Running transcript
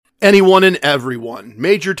Anyone and everyone,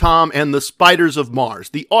 Major Tom and the Spiders of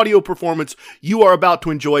Mars. The audio performance you are about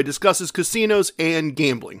to enjoy discusses casinos and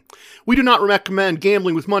gambling. We do not recommend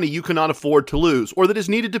gambling with money you cannot afford to lose or that is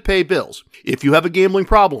needed to pay bills. If you have a gambling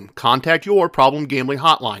problem, contact your problem gambling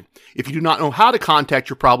hotline. If you do not know how to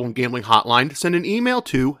contact your problem gambling hotline, send an email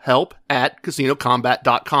to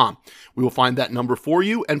help@casinocombat.com. We will find that number for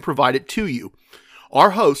you and provide it to you.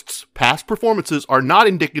 Our host's past performances are not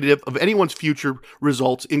indicative of anyone's future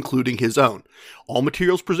results, including his own. All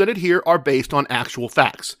materials presented here are based on actual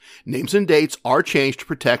facts. Names and dates are changed to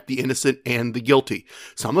protect the innocent and the guilty.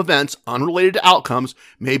 Some events, unrelated to outcomes,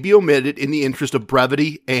 may be omitted in the interest of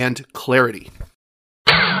brevity and clarity.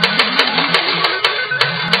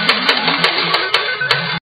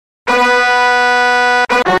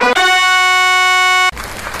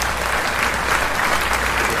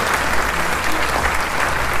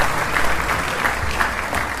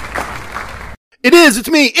 It's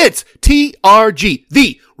me, it's TRG,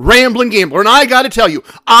 the Rambling Gambler, and I gotta tell you,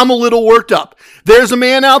 I'm a little worked up. There's a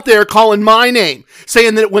man out there calling my name,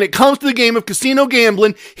 saying that when it comes to the game of casino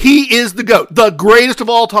gambling, he is the GOAT, the greatest of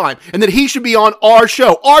all time, and that he should be on our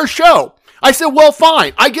show. Our show! I said, well,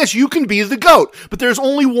 fine, I guess you can be the GOAT, but there's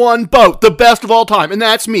only one boat, the best of all time, and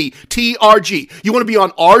that's me, TRG. You want to be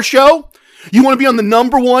on our show? You want to be on the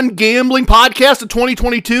 #1 gambling podcast of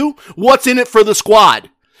 2022? What's in it for the squad?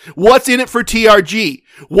 What's in it for TRG?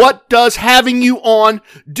 What does having you on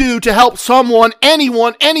do to help someone,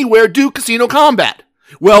 anyone, anywhere do casino combat?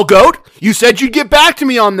 Well, GOAT, you said you'd get back to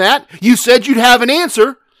me on that. You said you'd have an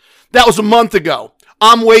answer. That was a month ago.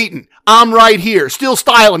 I'm waiting. I'm right here. Still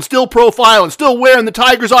styling, still profiling, still wearing the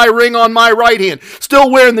tiger's eye ring on my right hand. Still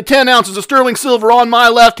wearing the 10 ounces of sterling silver on my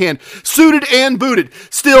left hand. Suited and booted.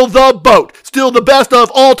 Still the boat. Still the best of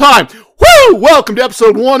all time. Woo! Welcome to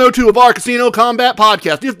episode 102 of our Casino Combat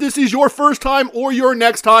Podcast. If this is your first time or your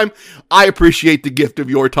next time, I appreciate the gift of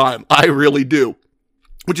your time. I really do.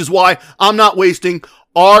 Which is why I'm not wasting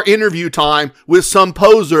our interview time with some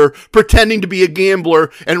poser pretending to be a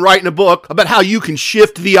gambler and writing a book about how you can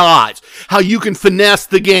shift the odds, how you can finesse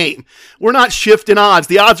the game. We're not shifting odds.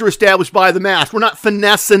 The odds are established by the math. We're not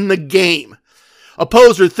finessing the game. A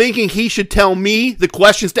poser thinking he should tell me the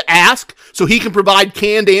questions to ask so he can provide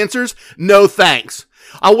canned answers? No thanks.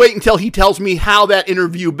 I'll wait until he tells me how that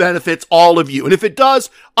interview benefits all of you. And if it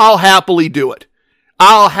does, I'll happily do it.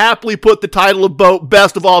 I'll happily put the title of BOAT,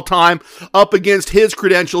 best of all time, up against his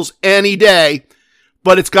credentials any day.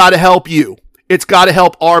 But it's got to help you. It's got to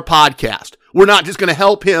help our podcast. We're not just going to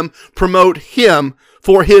help him promote him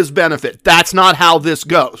for his benefit. That's not how this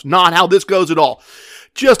goes. Not how this goes at all.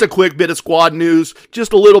 Just a quick bit of squad news,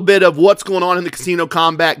 just a little bit of what's going on in the Casino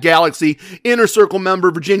Combat Galaxy. Inner Circle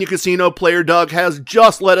member Virginia Casino player Doug has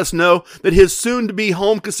just let us know that his soon-to-be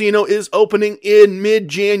home casino is opening in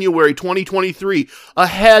mid-January 2023,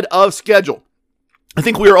 ahead of schedule. I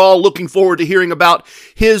think we're all looking forward to hearing about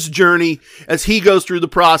his journey as he goes through the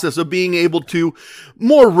process of being able to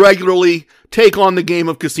more regularly take on the game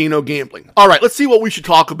of casino gambling. All right, let's see what we should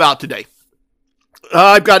talk about today.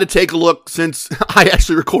 I've got to take a look since I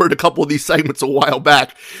actually recorded a couple of these segments a while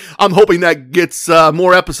back. I'm hoping that gets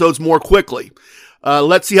more episodes more quickly.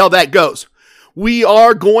 Let's see how that goes. We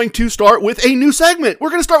are going to start with a new segment. We're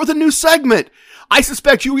going to start with a new segment. I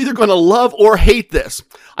suspect you're either going to love or hate this.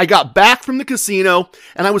 I got back from the casino,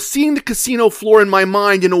 and I was seeing the casino floor in my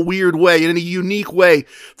mind in a weird way, in a unique way,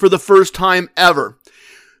 for the first time ever.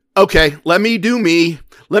 Okay, let me do me.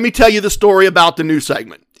 Let me tell you the story about the new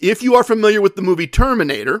segment. If you are familiar with the movie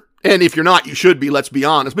Terminator, and if you're not, you should be, let's be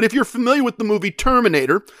honest, but if you're familiar with the movie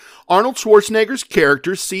Terminator, Arnold Schwarzenegger's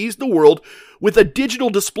character sees the world with a digital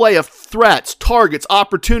display of threats, targets,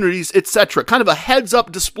 opportunities, etc. Kind of a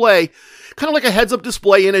heads-up display, kind of like a heads-up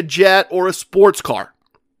display in a jet or a sports car.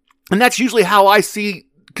 And that's usually how I see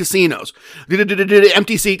casinos.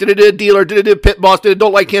 Empty seat, dealer, pit boss,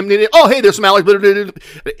 don't like him, oh, hey, there's some Alex,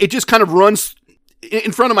 it just kind of runs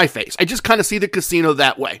in front of my face. I just kind of see the casino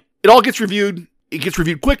that way. It all gets reviewed. It gets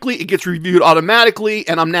reviewed quickly. It gets reviewed automatically,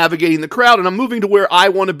 and I'm navigating the crowd, and I'm moving to where I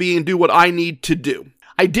want to be and do what I need to do.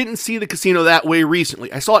 I didn't see the casino that way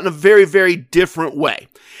recently. I saw it in a very, very different way.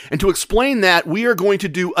 And to explain that, we are going to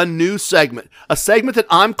do a new segment. A segment that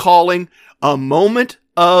I'm calling A Moment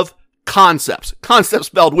of Concepts. Concepts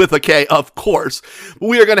spelled with a K, of course. But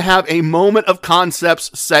we are going to have a Moment of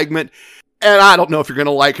Concepts segment. And I don't know if you're going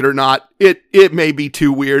to like it or not. It may be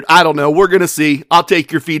too weird. I don't know. We're going to see. I'll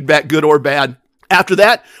take your feedback, good or bad. After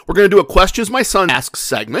that, we're going to do a Questions My Son Asks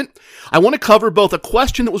segment. I want to cover both a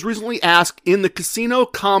question that was recently asked in the Casino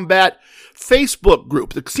Combat Facebook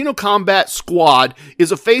group. The Casino Combat Squad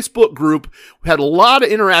is a Facebook group. We had a lot of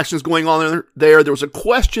interactions going on there. There was a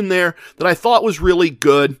question there that I thought was really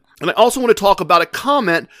good. And I also want to talk about a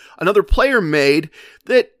comment another player made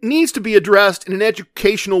that needs to be addressed in an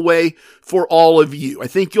educational way for all of you. I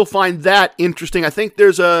think you'll find that interesting. I think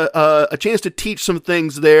there's a chance to teach some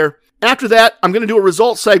things there. After that, I'm going to do a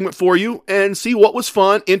results segment for you and see what was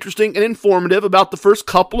fun, interesting, and informative about the first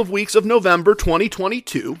couple of weeks of November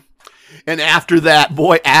 2022. And after that,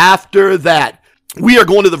 we are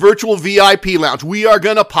going to the virtual VIP lounge. We are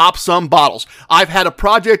going to pop some bottles. I've had a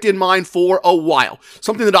project in mind for a while.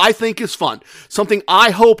 Something that I think is fun. Something I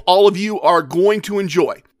hope all of you are going to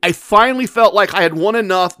enjoy. I finally felt like I had won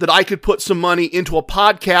enough that I could put some money into a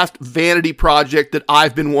podcast vanity project that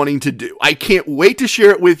I've been wanting to do. I can't wait to share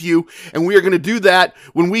it with you, and we are going to do that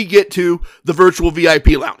when we get to the virtual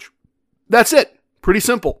VIP lounge. That's it. Pretty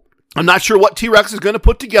simple. I'm not sure what T-Rex is going to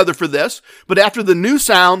put together for this, but after the new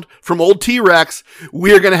sound from old T-Rex,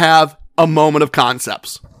 we are going to have a moment of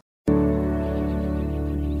concepts.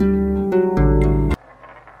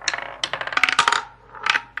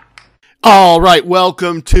 All right,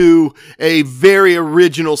 welcome to a very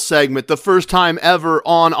original segment, the first time ever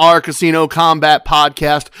on our Casino Combat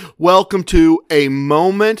podcast. Welcome to a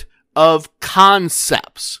moment of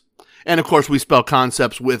concepts. And of course, we spell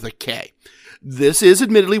concepts with a K. This is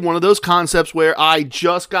admittedly one of those concepts where I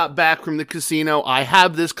just got back from the casino. I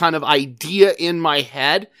have this kind of idea in my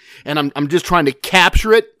head, and I'm just trying to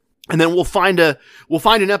capture it. And then we'll find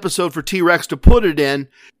an episode for T-Rex to put it in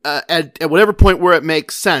at whatever point where it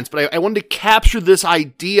makes sense. But I wanted to capture this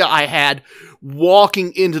idea I had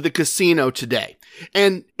walking into the casino today.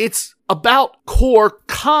 And it's about core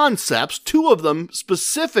concepts, two of them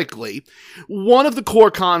specifically. One of the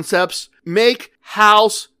core concepts, make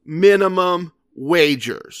house minimum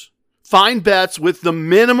wagers. Find bets with the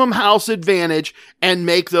minimum house advantage and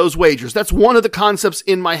make those wagers. That's one of the concepts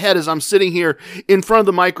in my head as I'm sitting here in front of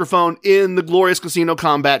the microphone in the glorious Casino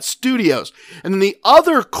Combat studios. And then the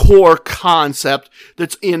other core concept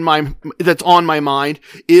that's on my mind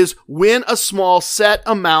is win a small set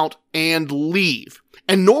amount and leave.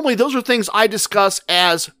 And normally those are things I discuss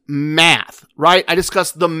as math, right? I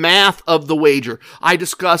discuss the math of the wager. I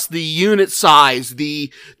discuss the unit size,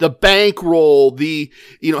 the bankroll,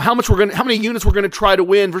 how many units we're going to try to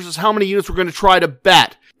win versus how many units we're going to try to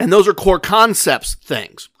bet. And those are core concepts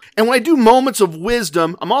things. And when I do moments of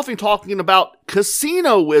wisdom, I'm often talking about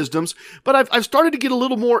casino wisdoms, but I've started to get a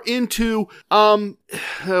little more into, what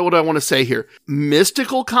do I want to say here?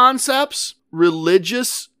 Mystical concepts,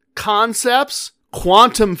 religious concepts,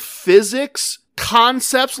 quantum physics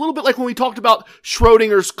concepts, a little bit like when we talked about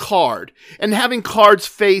Schrodinger's card and having cards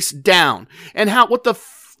face down and what the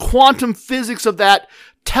quantum physics of that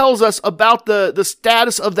tells us about the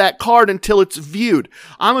status of that card until it's viewed.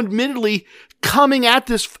 I'm admittedly coming at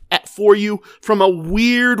this for you from a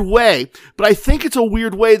weird way, but I think it's a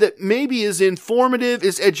weird way that maybe is informative,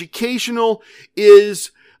 is educational,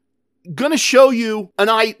 is going to show you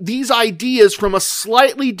these ideas from a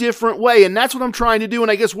slightly different way. And that's what I'm trying to do. And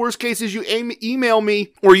I guess worst case is you email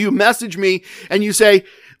me or you message me and you say,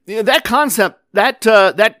 that concept, that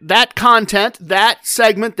content, that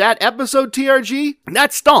segment, that episode TRG,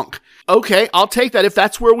 that stunk. Okay, I'll take that. If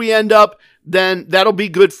that's where we end up, then that'll be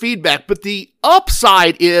good feedback. But the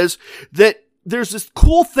upside is that there's this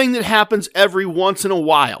cool thing that happens every once in a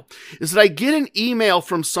while, is that I get an email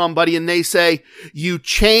from somebody and they say, you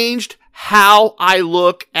changed how I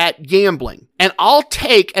look at gambling. And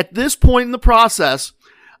at this point in the process,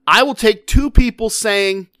 I will take two people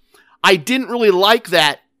saying, I didn't really like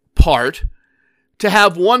that part, to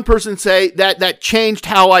have one person say that changed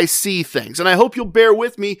how I see things. And I hope you'll bear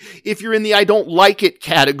with me if you're in the I don't like it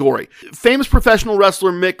category. Famous professional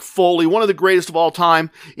wrestler Mick Foley, one of the greatest of all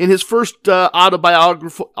time, in his first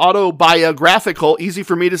autobiographical, easy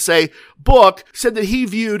for me to say, book, said that he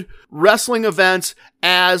viewed wrestling events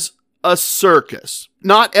as a circus.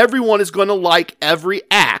 Not everyone is going to like every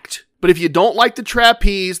act. But if you don't like the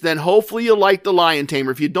trapeze, then hopefully you like the lion tamer.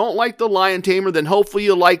 If you don't like the lion tamer, then hopefully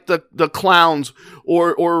you like the clowns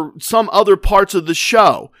or some other parts of the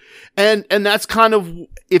show. And that's kind of,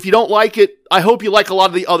 if you don't like it, I hope you like a lot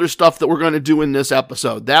of the other stuff that we're going to do in this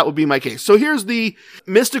episode. That would be my case. So here's the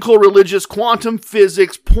mystical, religious, quantum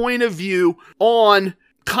physics point of view on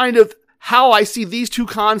kind of how I see these two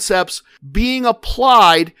concepts being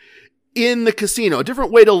applied in the casino, a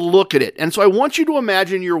different way to look at it. And so I want you to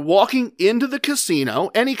imagine you're walking into the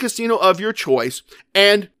casino, any casino of your choice,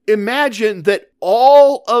 and imagine that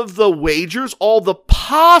all of the wagers, all the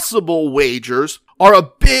possible wagers, are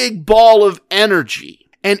a big ball of energy.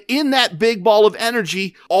 And in that big ball of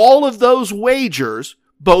energy, all of those wagers,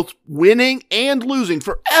 both winning and losing,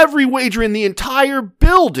 for every wager in the entire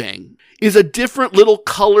building is a different little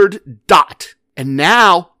colored dot. And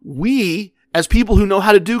now we, as people who know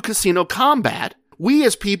how to do casino combat, we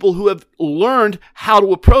as people who have learned how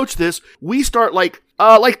to approach this, we start like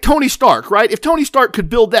Tony Stark, right? If Tony Stark could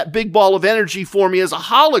build that big ball of energy for me as a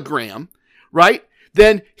hologram, right?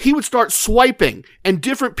 Then he would start swiping and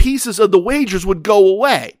different pieces of the wagers would go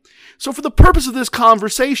away. So for the purpose of this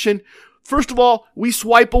conversation, first of all, we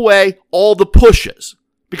swipe away all the pushes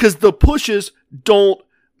because the pushes don't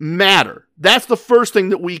matter. That's the first thing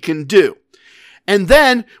that we can do. And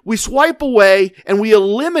then we swipe away and we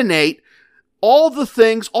eliminate all the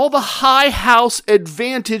things, all the high house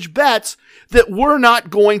advantage bets that we're not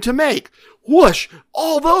going to make. Whoosh,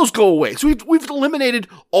 all those go away. So we've eliminated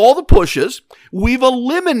all the pushes. We've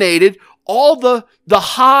eliminated all the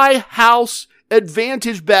high house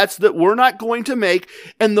advantage bets that we're not going to make.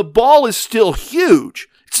 And the ball is still huge.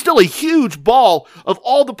 It's still a huge ball of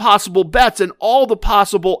all the possible bets and all the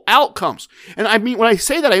possible outcomes. And I mean, when I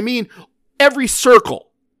say that, I mean every circle,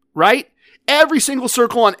 right? Every single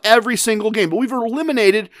circle on every single game. But we've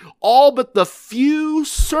eliminated all but the few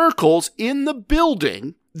circles in the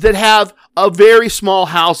building that have a very small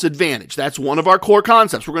house advantage. That's one of our core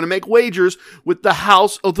concepts. We're going to make wagers with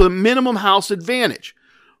the minimum house advantage,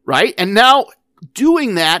 right? And now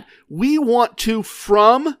doing that, we want to,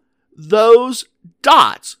 from those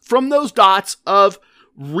dots of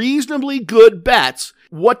reasonably good bets,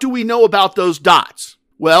 what do we know about those dots?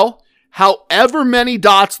 Well, however many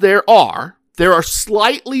dots there are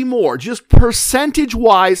slightly more, just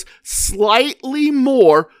percentage-wise, slightly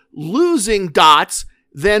more losing dots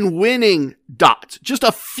than winning dots. Just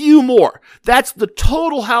a few more. That's the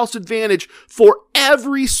total house advantage for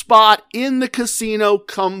every spot in the casino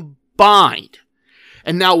combined.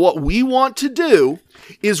 And now what we want to do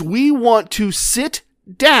is we want to sit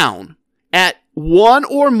down at one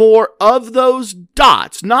or more of those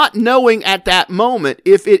dots, not knowing at that moment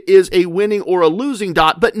if it is a winning or a losing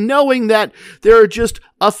dot, but knowing that there are just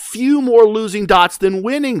a few more losing dots than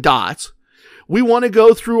winning dots. We want to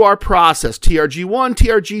go through our process, TRG1,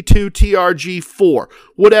 TRG2, TRG4,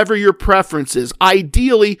 whatever your preference is.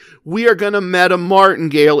 Ideally, we are going to meta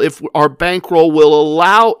martingale if our bankroll will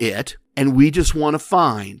allow it, and we just want to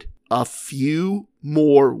find a few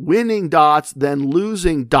more winning dots than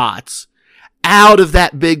losing dots out of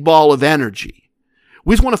that big ball of energy.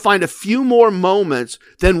 We just want to find a few more moments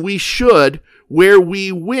than we should where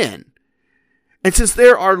we win. And since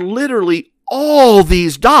there are literally all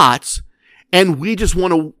these dots, and we just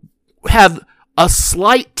want to have a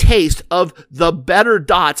slight taste of the better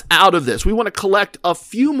dots out of this, we want to collect a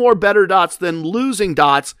few more better dots than losing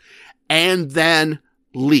dots and then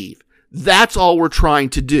leave. That's all we're trying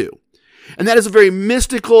to do. And that is a very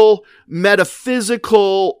mystical,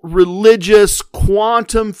 metaphysical, religious,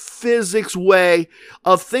 quantum physics way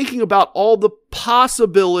of thinking about all the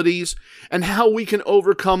possibilities and how we can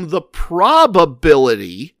overcome the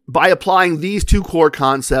probability by applying these two core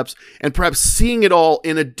concepts and perhaps seeing it all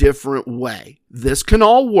in a different way. This can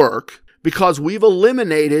all work because we've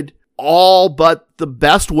eliminated all but the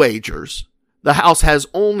best wagers. The house has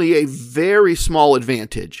only a very small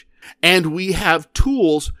advantage, and we have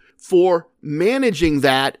tools for managing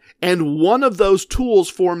that, and one of those tools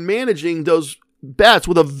for managing those bets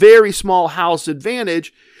with a very small house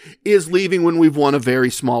advantage is leaving when we've won a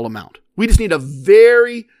very small amount. We just need a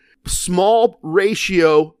very small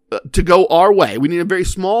ratio to go our way. We need a very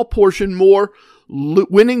small portion more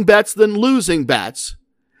winning bets than losing bets,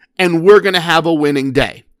 and we're going to have a winning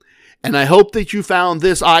day. And I hope that you found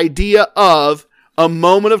this idea of a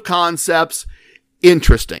moment of concepts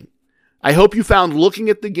interesting. I hope you found looking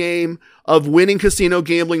at the game of winning casino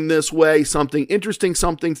gambling this way something interesting,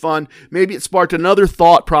 something fun. Maybe it sparked another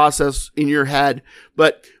thought process in your head.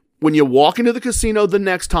 But when you walk into the casino the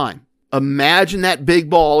next time, imagine that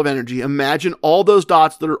big ball of energy. Imagine all those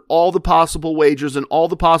dots that are all the possible wagers and all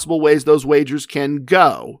the possible ways those wagers can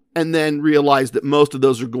go. And then realize that most of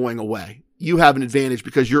those are going away. You have an advantage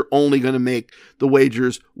because you're only going to make the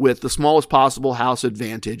wagers with the smallest possible house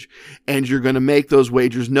advantage, and you're going to make those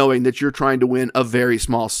wagers knowing that you're trying to win a very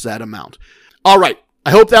small set amount. All right. I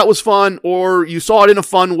hope that was fun, or you saw it in a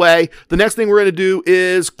fun way. The next thing we're going to do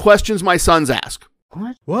is questions my sons ask.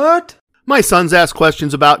 What? My sons ask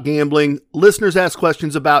questions about gambling. Listeners ask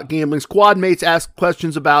questions about gambling. Squad mates ask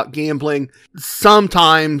questions about gambling.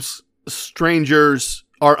 Sometimes strangers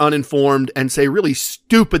are uninformed and say really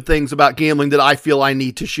stupid things about gambling that I feel I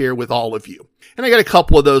need to share with all of you. And I got a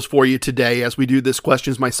couple of those for you today as we do this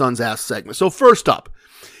Questions My Sons Ask segment. So first up,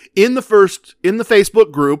 In the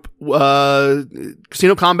Facebook group,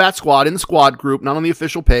 Casino Combat Squad, in the squad group, not on the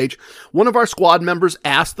official page, one of our squad members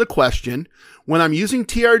asked the question, when I'm using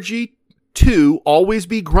TRG2, always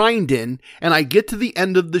be grinding, and I get to the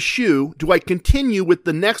end of the shoe, do I continue with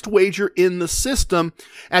the next wager in the system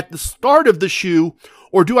at the start of the shoe,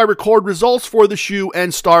 or do I record results for the shoe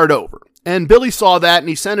and start over? And Billy saw that, and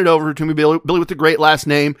he sent it over to me, Billy with the great last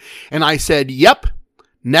name, and I said, yep.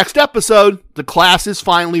 Next episode, the class is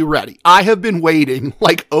finally ready. I have been waiting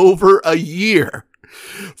like over a year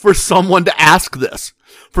for someone to ask this,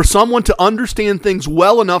 for someone to understand things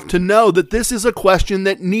well enough to know that this is a question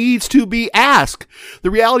that needs to be asked.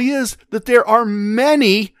 The reality is that there are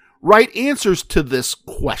many right answers to this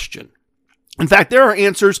question. In fact, there are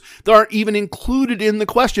answers that aren't even included in the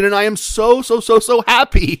question, and I am so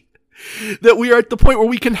happy that we are at the point where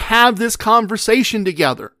we can have this conversation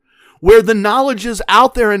together, where the knowledge is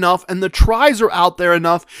out there enough and the tries are out there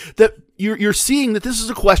enough that you're seeing that this is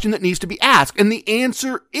a question that needs to be asked. And the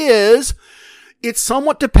answer is, it's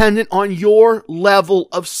somewhat dependent on your level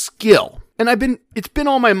of skill. And it's been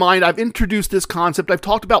on my mind. I've introduced this concept. I've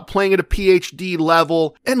talked about playing at a PhD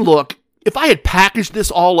level. And look, if I had packaged this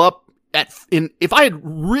all up if I had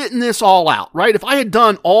written this all out, right? If I had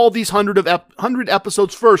done all these 100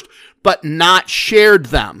 episodes first, but not shared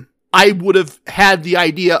them, I would have had the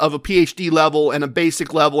idea of a PhD level and a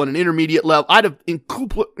basic level and an intermediate level. I'd have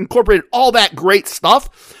incorporated all that great stuff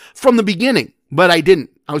from the beginning, but I didn't.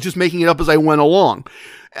 I was just making it up as I went along.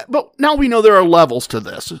 But now we know there are levels to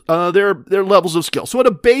this. There are levels of skill. So at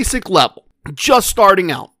a basic level, just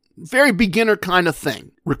starting out, very beginner kind of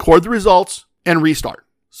thing, record the results and restart.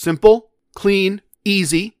 Simple, clean,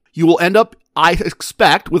 easy. You will end up, I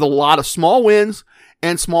expect, with a lot of small wins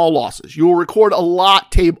and small losses. You will record a lot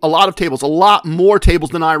of tables, a lot more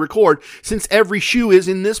tables than I record, since every shoe is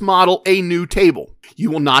in this model a new table. You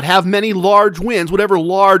will not have many large wins, whatever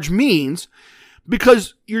large means,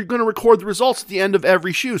 because you're going to record the results at the end of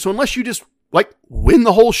every shoe. So unless you just win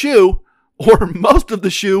the whole shoe or most of the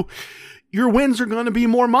shoe, your wins are going to be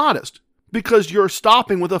more modest because you're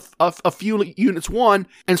stopping with a few units won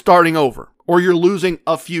and starting over, or you're losing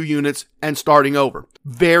a few units and starting over.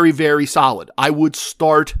 Very, very solid. I would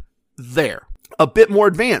start there. A bit more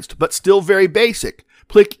advanced, but still very basic.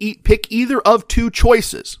 Pick either of two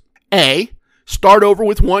choices. A, start over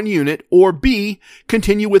with 1 unit, or B,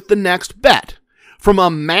 continue with the next bet. From a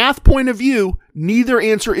math point of view, neither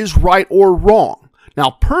answer is right or wrong.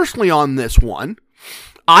 Now, personally on this one,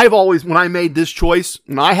 when I made this choice,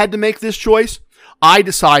 when I had to make this choice, I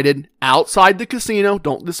decided outside the casino,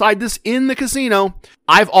 don't decide this in the casino,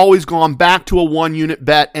 I've always gone back to a 1 unit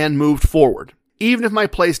bet and moved forward. Even if my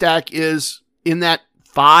play stack is in that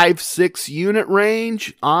 5-6 unit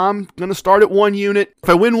range, I'm going to start at 1 unit. If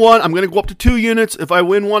I win one, I'm going to go up to 2 units. If I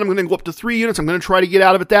win one, I'm going to go up to 3 units. I'm going to try to get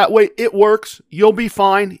out of it that way. It works. You'll be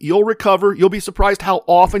fine. You'll recover. You'll be surprised how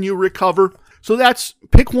often you recover. So that's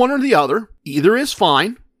pick one or the other. Either is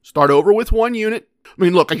fine. Start over with 1 unit. I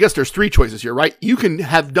mean, look, I guess there's 3 choices here, right? You can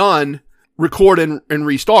have done record and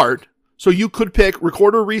restart. So you could pick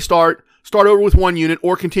record or restart, start over with 1 unit,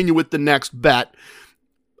 or continue with the next bet.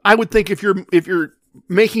 I would think if you're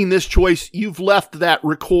making this choice, you've left that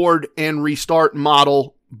record and restart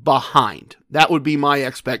model behind. That would be my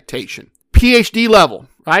expectation. PhD level,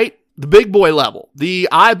 right? The big boy level. The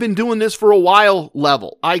I've been doing this for a while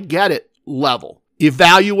level. I get it level.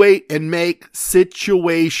 Evaluate and make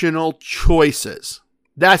situational choices.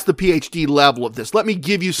 That's the PhD level of this. Let me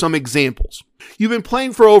give you some examples. You've been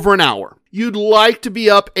playing for over an hour. You'd like to be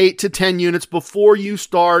up 8 to 10 units before you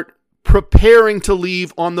start preparing to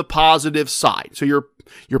leave on the positive side. So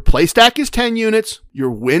your play stack is 10 units,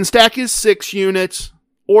 your win stack is 6 units,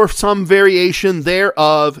 or some variation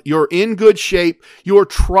thereof. You're in good shape. You're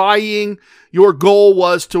trying. Your goal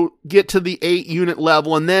was to get to the 8 unit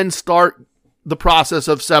level and then start the process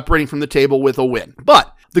of separating from the table with a win.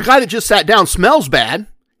 But the guy that just sat down smells bad,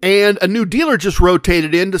 and a new dealer just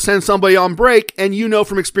rotated in to send somebody on break, and you know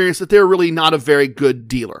from experience that they're really not a very good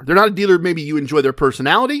dealer. They're not a dealer maybe you enjoy their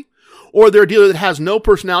personality, or they're a dealer that has no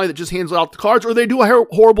personality that just hands out the cards, or they do a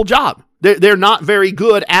horrible job. They're not very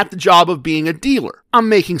good at the job of being a dealer. I'm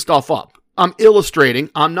making stuff up. I'm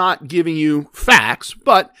illustrating. I'm not giving you facts,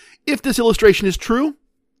 but if this illustration is true,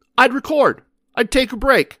 I'd record. I'd take a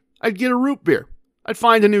break. I'd get a root beer. I'd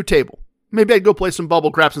find a new table. Maybe I'd go play some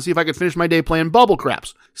bubble craps and see if I could finish my day playing bubble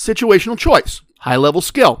craps. Situational choice. High level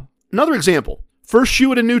skill. Another example. First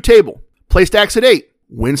shoe at a new table. Play stacks at 8.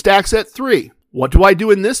 Win stacks at 3. What do I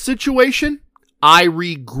do in this situation? I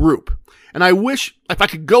regroup. And I wish if I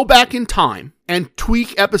could go back in time and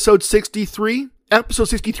tweak episode 63. Episode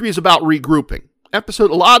 63 is about regrouping.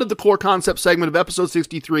 episode, a lot of the core concept segment of episode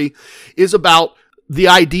 63 is about the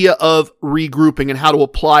idea of regrouping and how to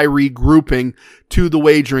apply regrouping to the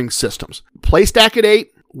wagering systems. Play stack at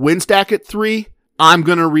 8, win stack at 3. I'm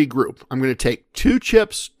going to regroup. I'm going to take 2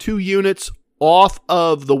 chips, 2 units off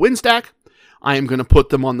of the win stack. I am going to put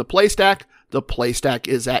them on the play stack. The play stack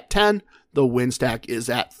is at 10. The win stack is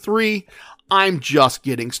at 3. I'm just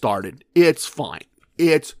getting started. It's fine.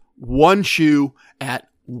 It's one shoe at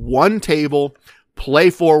one table.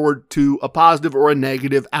 Play forward to a positive or a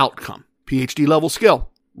negative outcome. PhD level skill.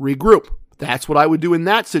 Regroup. That's what I would do in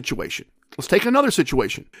that situation. Let's take another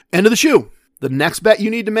situation. End of the shoe. The next bet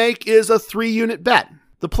you need to make is a 3-unit bet.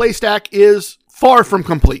 The play stack is far from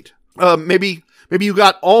complete. Maybe you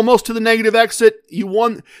got almost to the negative exit. You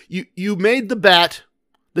won. You made the bet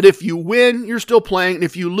that if you win, you're still playing. And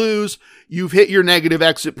if you lose, you've hit your negative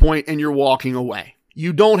exit point and you're walking away.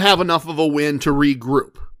 You don't have enough of a win to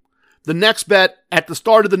regroup. The next bet at the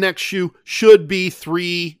start of the next shoe should be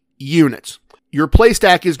 3 units. Your play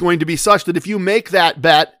stack is going to be such that if you make that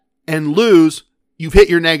bet and lose, you've hit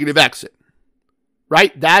your negative exit.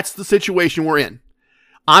 Right? That's the situation we're in.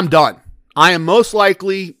 I'm done. I am most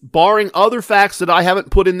likely, barring other facts that I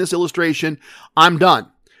haven't put in this illustration, I'm done.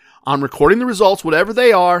 I'm recording the results, whatever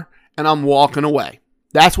they are, and I'm walking away.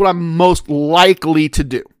 That's what I'm most likely to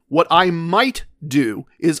do. What I might do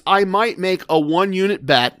is I might make a 1-unit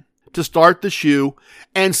bet to start the shoe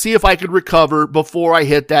and see if I could recover before I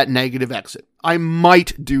hit that negative exit. I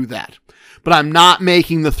might do that, but I'm not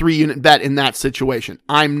making the 3-unit bet in that situation.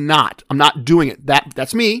 I'm not doing it.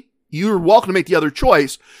 That's me. You're welcome to make the other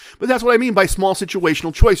choice, but that's what I mean by small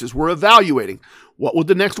situational choices. We're evaluating what would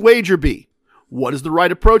the next wager be? What is the right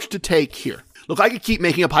approach to take here? Look, I could keep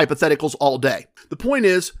making up hypotheticals all day. The point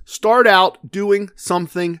is, start out doing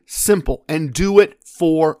something simple and do it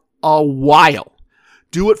for a while.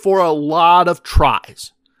 Do it for a lot of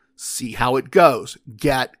tries. See how it goes.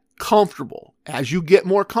 Get comfortable. As you get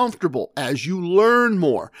more comfortable, as you learn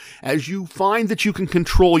more, as you find that you can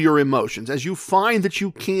control your emotions, as you find that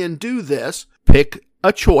you can do this, pick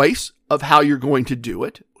a choice of how you're going to do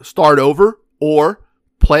it. Start over or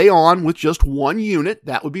play on with just 1 unit.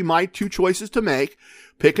 That would be my 2 choices to make.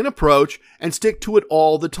 Pick an approach and stick to it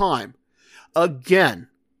all the time. Again,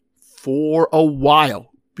 for a while.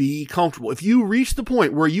 Be comfortable. If you reach the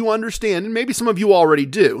point where you understand, and maybe some of you already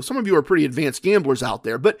do, some of you are pretty advanced gamblers out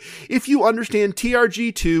there, but if you understand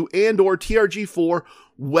TRG2 and or TRG4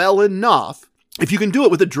 well enough, if you can do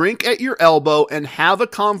it with a drink at your elbow and have a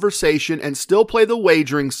conversation and still play the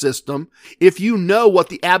wagering system, if you know what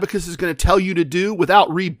the abacus is going to tell you to do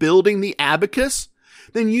without rebuilding the abacus,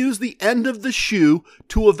 then use the end of the shoe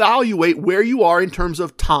to evaluate where you are in terms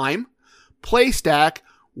of time, play stack,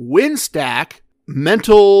 win stack,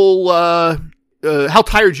 mental, how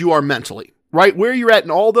tired you are mentally, right? Where you're at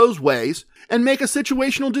in all those ways, and make a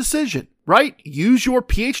situational decision, right? Use your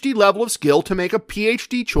PhD level of skill to make a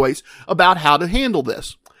PhD choice about how to handle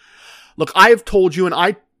this. Look, I have told you, and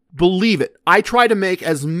I believe it, I try to make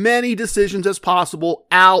as many decisions as possible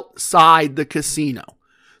outside the casino.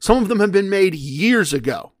 Some of them have been made years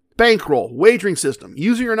ago. Bankroll, wagering system,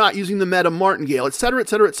 using or not using the meta martingale, etc.,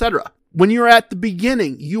 etc., etc. When you're at the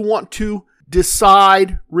beginning, you want to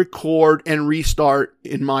decide, record, and restart,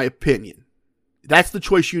 in my opinion. That's the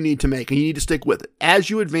choice you need to make, and you need to stick with it. As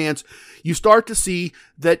you advance, you start to see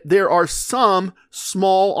that there are some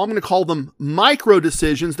small, I'm going to call them micro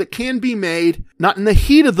decisions that can be made, not in the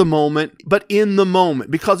heat of the moment, but in the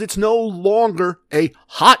moment, because it's no longer a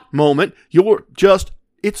hot moment.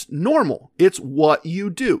 It's normal. It's what you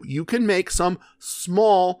do. You can make some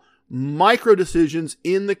small micro decisions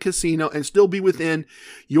in the casino and still be within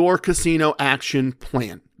your casino action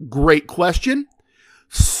plan. Great question.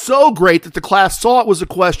 So great that the class saw it was a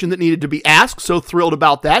question that needed to be asked. So thrilled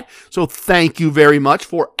about that. So thank you very much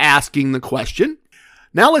for asking the question.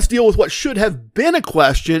 Now let's deal with what should have been a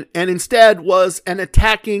question and instead was an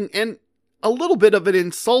attacking and a little bit of an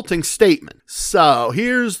insulting statement. So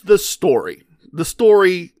here's the story. The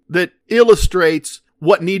story that illustrates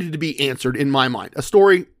what needed to be answered in my mind. A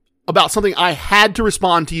story about something I had to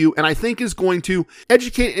respond to you and I think is going to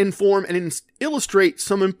educate, inform, and illustrate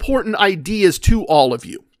some important ideas to all of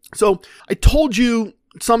you. So I told you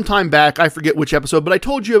sometime back, I forget which episode, but I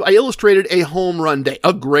told you I illustrated a home run day,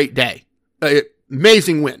 a great day,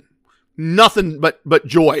 amazing win. Nothing but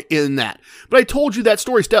joy in that. But I told you that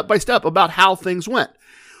story step by step about how things went.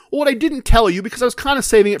 Well, what I didn't tell you, because I was kind of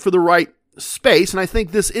saving it for the right space, and I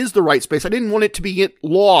think this is the right space. I didn't want it to get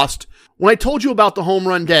lost. When I told you about the home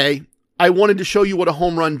run day, I wanted to show you what a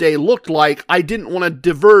home run day looked like. I didn't want to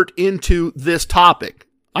divert into this topic.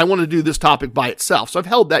 I want to do this topic by itself. So I've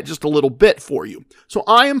held that just a little bit for you. So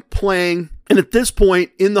I am playing, and at this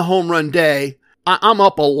point in the home run day, I'm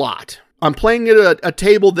up a lot. I'm playing at a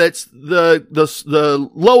table that's the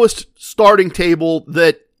lowest starting table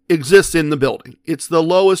that exists in the building. It's the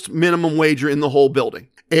lowest minimum wager in the whole building.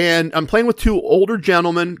 And I'm playing with two older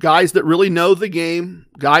gentlemen, guys that really know the game,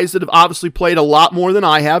 guys that have obviously played a lot more than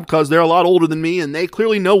I have because they're a lot older than me and they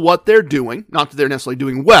clearly know what they're doing. Not that they're necessarily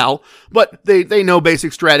doing well, but they know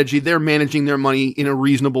basic strategy. They're managing their money in a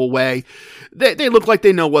reasonable way. They look like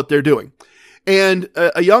they know what they're doing. And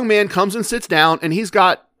a young man comes and sits down, and he's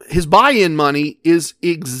got his buy-in money is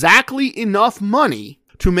exactly enough money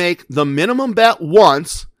to make the minimum bet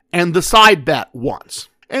once and the side bet once.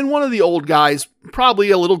 And one of the old guys, probably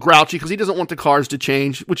a little grouchy because he doesn't want the cards to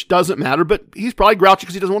change, which doesn't matter, but he's probably grouchy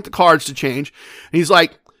because he doesn't want the cards to change. And he's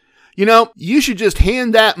like, you should just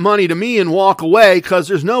hand that money to me and walk away because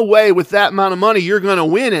there's no way with that amount of money you're going to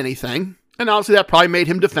win anything. And obviously that probably made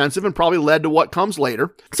him defensive and probably led to what comes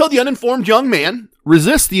later. So the uninformed young man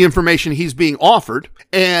resists the information he's being offered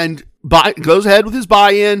and goes ahead with his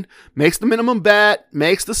buy-in, makes the minimum bet,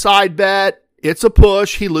 makes the side bet. It's a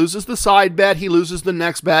push. He loses the side bet. He loses the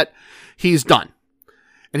next bet. He's done.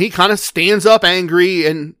 And he kind of stands up angry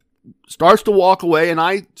and starts to walk away. And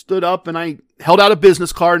I stood up and I held out a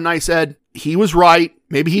business card and I said, he was right.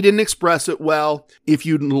 Maybe he didn't express it well. If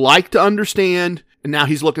you'd like to understand, and now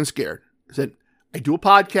he's looking scared. I said, I do a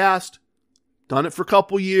podcast, done it for a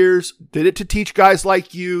couple years, did it to teach guys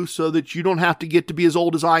like you so that you don't have to get to be as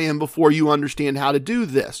old as I am before you understand how to do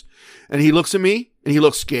this. And he looks at me and he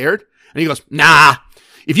looks scared. And he goes, nah,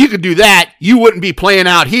 if you could do that, you wouldn't be playing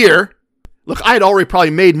out here. Look, I had already probably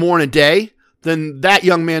made more in a day than that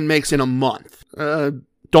young man makes in a month.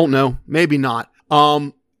 Don't know. Maybe not.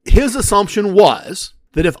 His assumption was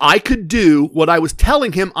that if I could do what I was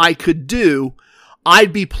telling him I could do,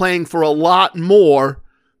 I'd be playing for a lot more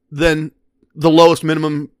than the lowest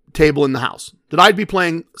minimum table in the house. That I'd be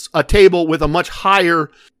playing a table with a much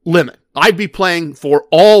higher limit. I'd be playing for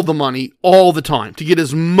all the money all the time to get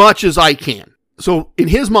as much as I can. So in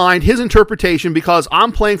his mind, his interpretation, because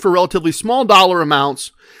I'm playing for relatively small dollar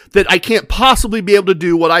amounts, that I can't possibly be able to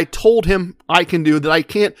do what I told him I can do, that I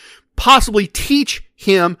can't possibly teach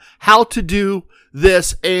him how to do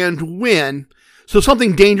this and win. So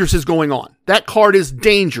something dangerous is going on. That card is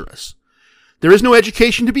dangerous. There is no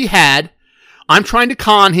education to be had. I'm trying to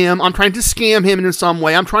con him. I'm trying to scam him in some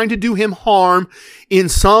way. I'm trying to do him harm in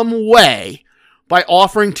some way by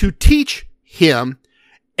offering to teach him,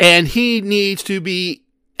 and he needs to be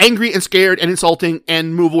angry and scared and insulting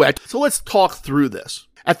and move away. So let's talk through this.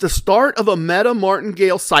 At the start of a meta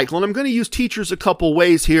martingale cycle, and I'm going to use teachers a couple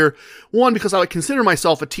ways here. One, because I would consider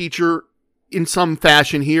myself a teacher in some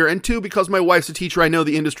fashion here, and two, because my wife's a teacher. I know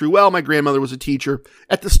the industry well. My grandmother was a teacher.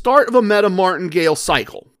 At the start of a meta martingale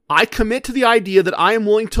cycle, I commit to the idea that I am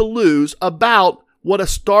willing to lose about what a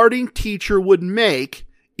starting teacher would make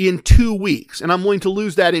in 2 weeks, and I'm willing to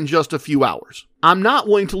lose that in just a few hours. I'm not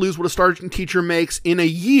willing to lose what a starting teacher makes in a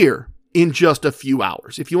year in just a few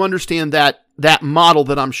hours, if you understand that model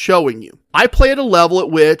that I'm showing you. I play at a level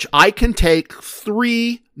at which I can take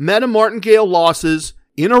 3 meta martingale losses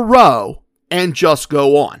in a row and just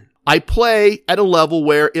go on. I play at a level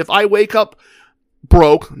where if I wake up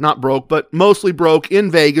not broke, but mostly broke in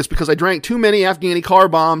Vegas because I drank too many Afghani car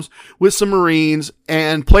bombs with some Marines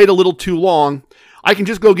and played a little too long, I can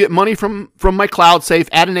just go get money from my cloud safe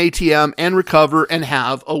at an ATM and recover and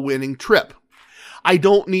have a winning trip. I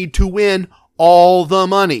don't need to win all the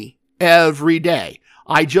money every day.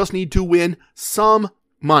 I just need to win some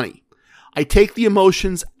money. I take the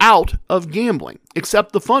emotions out of gambling,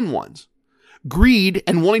 except the fun ones. Greed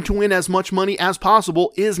and wanting to win as much money as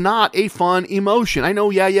possible is not a fun emotion. I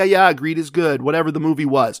know, yeah, greed is good, whatever the movie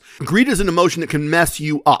was. Greed is an emotion that can mess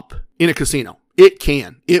you up in a casino. It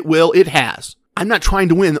can. It will. It has. I'm not trying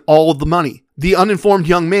to win all of the money. The uninformed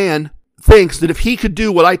young man thinks that if he could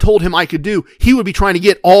do what I told him I could do, he would be trying to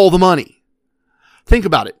get all the money. Think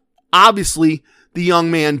about it. Obviously, the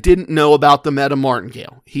young man didn't know about the meta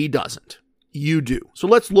martingale. He doesn't. You do. So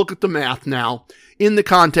let's look at the math now in the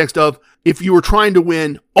context of if you were trying to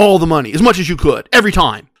win all the money, as much as you could, every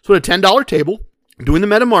time. So at a $10 table, doing the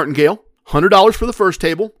meta martingale, $100 for the first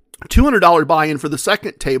table, $200 buy-in for the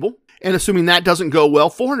second table, and assuming that doesn't go well,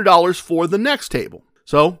 $400 for the next table.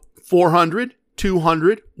 So $400,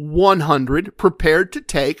 $200, $100, prepared to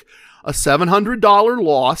take a $700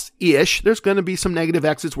 loss-ish. There's going to be some negative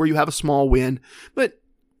exits where you have a small win, but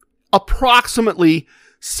approximately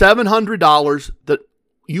 $700 that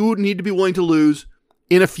you would need to be willing to lose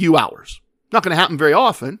in a few hours. Not going to happen very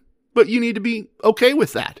often, but you need to be okay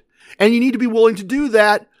with that. And you need to be willing to do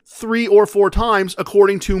that 3 or 4 times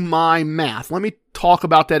according to my math. Let me talk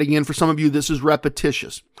about that again. For some of you, this is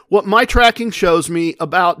repetitious. What my tracking shows me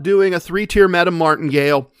about doing a 3-tier meta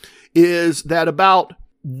martingale is that about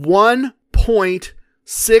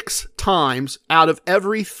 1.6 times out of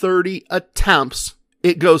every 30 attempts,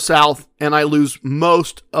 it goes south and I lose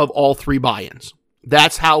most of all 3 buy-ins.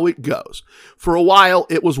 That's how it goes. For a while,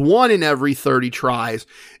 it was 1 in every 30 tries,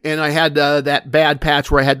 and I had that bad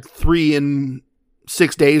patch where I had 3 in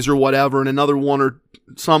 6 days or whatever, and another 1 or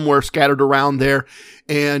somewhere scattered around there,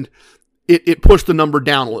 and it pushed the number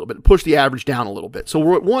down a little bit. It pushed the average down a little bit. So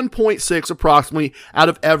we're at 1.6 approximately out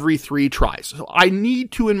of every 3 tries. So I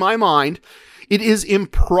need to, in my mind, it is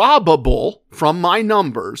improbable from my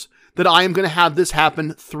numbers that I am going to have this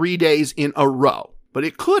happen 3 days in a row. But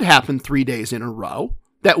it could happen 3 days in a row.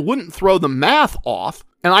 That wouldn't throw the math off,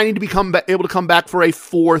 and I need to be able to come back for a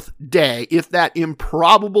 4th day. If that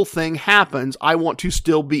improbable thing happens, I want to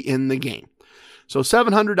still be in the game. So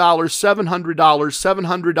 $700, $700,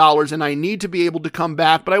 $700, and I need to be able to come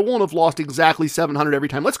back, but I won't have lost exactly $700 every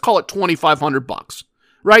time. Let's call it $2,500,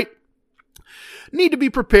 right? Need to be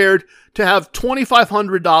prepared to have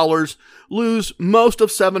 $2,500, lose most of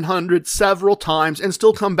 $700 several times, and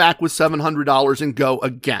still come back with $700 and go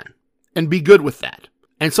again. And be good with that.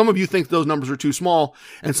 And some of you think those numbers are too small,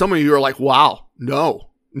 and some of you are like, wow, no,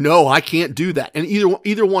 I can't do that. And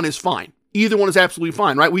either one is fine. Either one is absolutely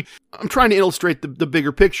fine, right? I'm trying to illustrate the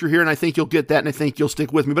bigger picture here, and I think you'll get that, and I think you'll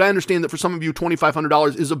stick with me. But I understand that for some of you,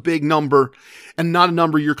 $2,500 is a big number and not a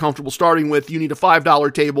number you're comfortable starting with. You need a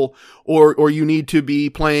 $5 table, or you need to be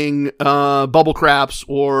playing bubble craps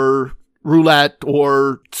or roulette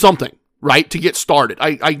or something, right, to get started.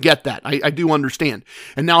 I get that. I do understand.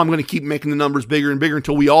 And now I'm going to keep making the numbers bigger and bigger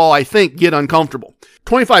until we all, I think, get uncomfortable.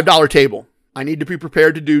 $25 table. I need to be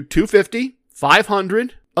prepared to do $250,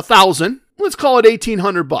 $500, $1,000. Let's call it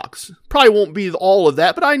 $1,800. Probably won't be all of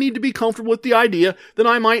that, but I need to be comfortable with the idea that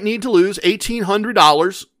I might need to lose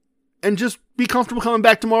 $1,800 and just be comfortable coming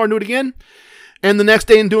back tomorrow and do it again, and the next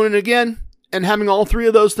day and doing it again, and having all 3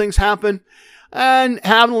 of those things happen, and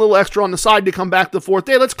having a little extra on the side to come back the 4th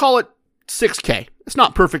day. Let's call it $6K. It's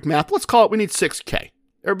not perfect math. Let's call it, we need $6K.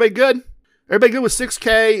 Everybody good? Everybody good with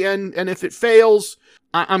 $6K? And if it fails,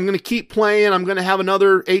 I'm going to keep playing. I'm going to have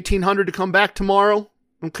another $1,800 to come back tomorrow.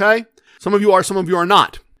 Okay? Some of you are, some of you are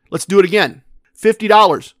not. Let's do it again.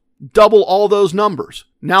 $50. Double all those numbers.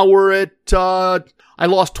 Now we're at, I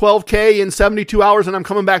lost $12K in 72 hours and I'm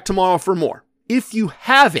coming back tomorrow for more. If you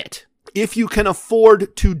have it, if you can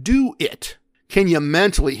afford to do it, can you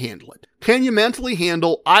mentally handle it? Can you mentally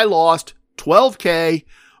handle, I lost $12K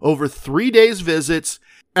over 3 days visits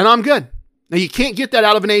and I'm good. Now you can't get that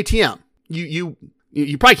out of an ATM.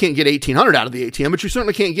 You probably can't get $1,800 out of the ATM, but you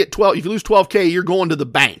certainly can't get 12. If you lose $12K, you're going to the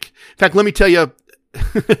bank. In fact, let me tell you,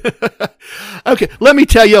 let me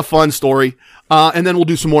tell you a fun story, and then we'll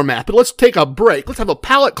do some more math. But let's take a break. Let's have a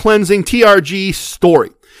palate cleansing TRG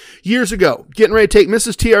story. Years ago, getting ready to take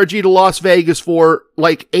Mrs. TRG to Las Vegas for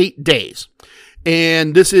like 8 days.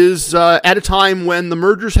 And this is at a time when the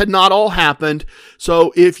mergers had not all happened.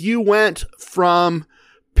 So if you went from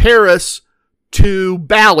Paris to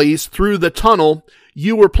Bally's through the tunnel,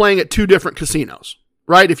 you were playing at 2 different casinos,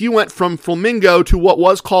 right? If you went from Flamingo to what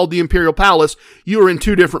was called the Imperial Palace, you were in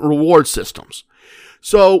 2 different reward systems.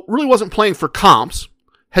 So really wasn't playing for comps,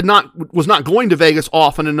 was not going to Vegas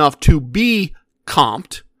often enough to be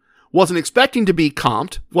comped, wasn't expecting to be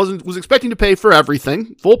comped, was expecting to pay for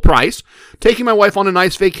everything, full price, taking my wife on a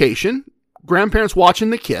nice vacation, grandparents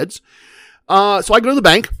watching the kids. So I go to the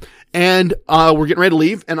bank, and we're getting ready to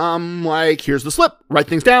leave, and I'm like, here's the slip, write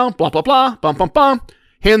things down, blah, blah, blah, bum, bum, bum.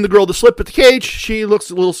 Hand the girl the slip at the cage. She looks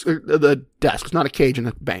a little, the desk, it's not a cage in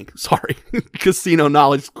a bank, sorry, casino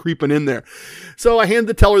knowledge creeping in there. So I hand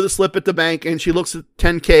the teller the slip at the bank, and she looks at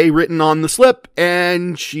 10K written on the slip,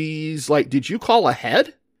 and she's like, did you call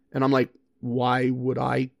ahead? And I'm like, why would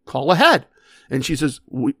I call ahead? And she says,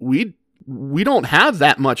 we don't have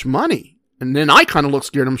that much money. And then I kind of look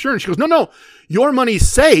scared, I'm sure. And she goes, no, your money's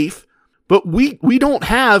safe, but we don't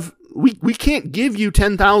have, we can't give you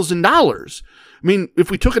 $10,000. I mean, if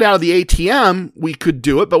we took it out of the ATM, we could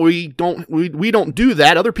do it, but we don't do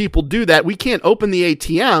that. Other people do that. We can't open the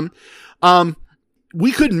ATM.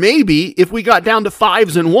 We could maybe, if we got down to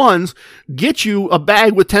 5s and 1s, get you a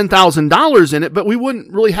bag with $10,000 in it, but we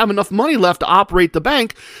wouldn't really have enough money left to operate the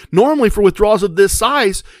bank. Normally for withdrawals of this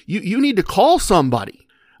size, you need to call somebody.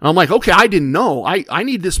 And I'm like, okay, I didn't know. I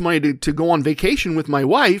need this money to go on vacation with my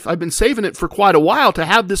wife. I've been saving it for quite a while to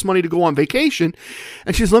have this money to go on vacation.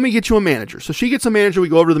 And she says, let me get you a manager. So she gets a manager. We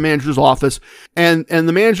go over to the manager's office, and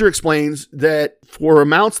the manager explains that for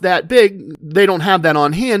amounts that big, they don't have that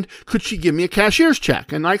on hand. Could she give me a cashier's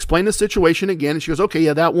check? And I explain the situation again, and she goes, okay,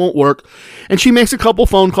 yeah, that won't work. And she makes a couple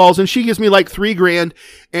phone calls, and she gives me like $3,000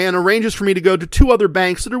 and arranges for me to go to 2 other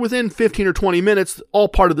banks that are within 15 or 20 minutes, all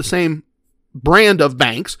part of the same brand of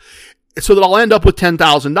banks, so that I'll end up with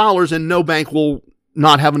 $10,000 and no bank will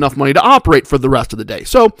not have enough money to operate for the rest of the day.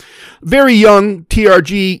 So very young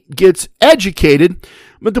TRG gets educated.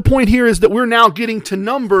 But the point here is that we're now getting to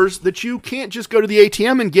numbers that you can't just go to the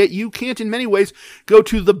ATM and get. You can't in many ways go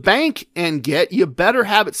to the bank and get. You better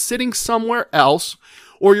have it sitting somewhere else,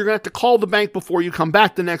 or you're going to have to call the bank before you come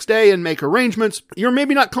back the next day and make arrangements. You're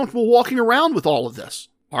maybe not comfortable walking around with all of this.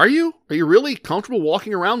 Are you? Are you really comfortable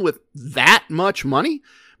walking around with that much money?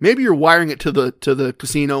 Maybe you're wiring it to the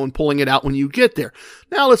casino and pulling it out when you get there.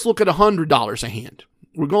 Now let's look at $100 a hand.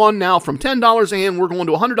 We're going now from $10 a hand. We're going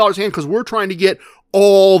to $100 a hand because we're trying to get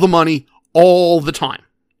all the money all the time,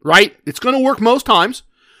 right? It's going to work most times.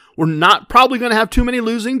 We're not probably going to have too many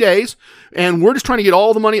losing days, and we're just trying to get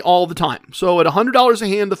all the money all the time. So at $100 a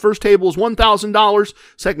hand, the first table is $1,000,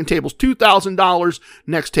 second table's $2,000,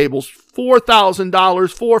 next table's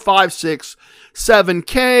 $4,000, 4, 5, 6,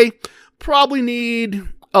 7K. Probably need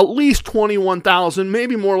at least $21,000,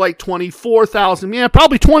 maybe more like $24,000. Yeah,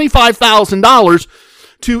 probably $25,000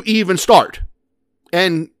 to even start.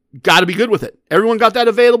 And got to be good with it. Everyone got that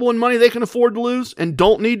available in money they can afford to lose and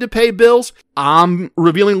don't need to pay bills. I'm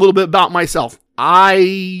revealing a little bit about myself.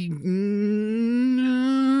 I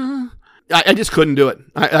just couldn't do it.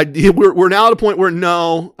 We're now at a point where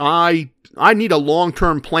no, I need a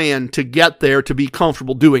long-term plan to get there to be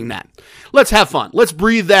comfortable doing that. Let's have fun. Let's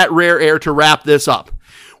breathe that rare air to wrap this up.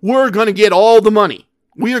 We're going to get all the money.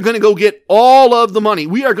 We are going to go get all of the money.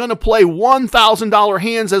 We are going to play $1,000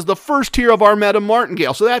 hands as the first tier of our Meta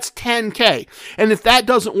Martingale. So that's $10K. And if that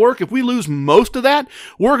doesn't work, if we lose most of that,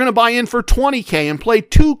 we're going to buy in for $20K and play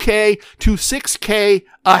 $2K to $6K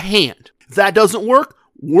a hand. If that doesn't work,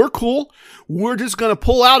 we're cool. We're just going to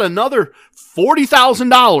pull out another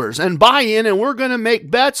 $40,000 and buy in, and we're going to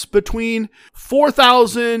make bets between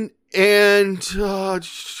 $4,000 and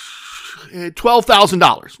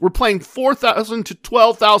 $12,000. We're playing $4,000 to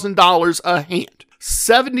 $12,000 a hand.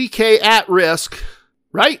 $70K at risk,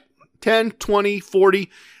 right? 10, 20, 40,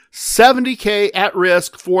 $70K at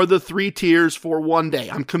risk for the 3 tiers for one day.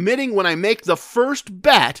 I'm committing when I make the first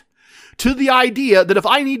bet to the idea that if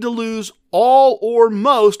I need to lose all or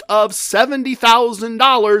most of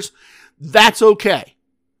 $70,000, that's okay.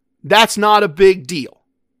 That's not a big deal.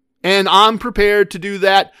 And I'm prepared to do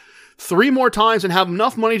that 3 more times and have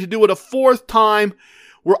enough money to do it a 4th time.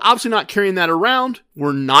 We're obviously not carrying that around.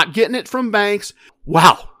 We're not getting it from banks.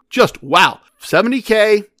 Wow. Just wow.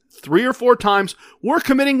 $70K, 3 or 4 times. We're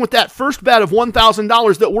committing with that first bet of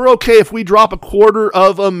 $1,000 that we're okay if we drop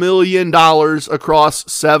 $250,000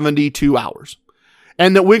 across 72 hours.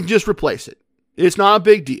 And that we can just replace it. It's not a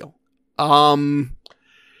big deal. No.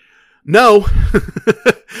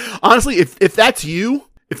 Honestly, if that's you,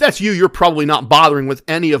 you're probably not bothering with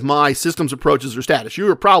any of my systems approaches or status. You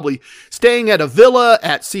are probably staying at a villa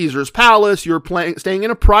at Caesar's Palace. You're staying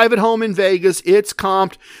in a private home in Vegas. It's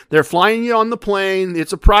comped. They're flying you on the plane.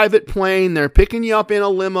 It's a private plane. They're picking you up in a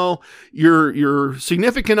limo. Your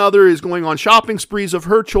significant other is going on shopping sprees of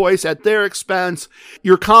her choice at their expense.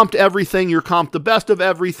 You're comped everything. You're comped the best of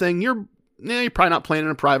everything. You're probably not playing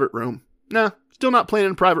in a private room. Nah. Still not playing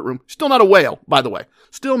in a private room. Still not a whale, by the way.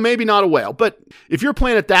 Still maybe not a whale. But if you're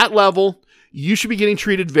playing at that level, you should be getting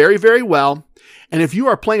treated very, very well. And if you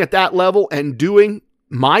are playing at that level and doing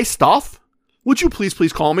my stuff, would you please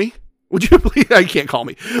call me? Would you please, you can't call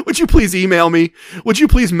me. Would you please email me? Would you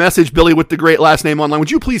please message Billy with the great last name online? Would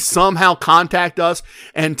you please somehow contact us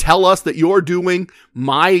and tell us that you're doing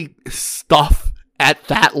my stuff at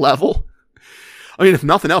that level? I mean, if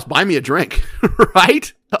nothing else, buy me a drink,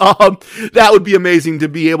 right? That would be amazing to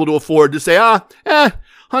be able to afford to say,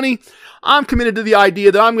 honey, I'm committed to the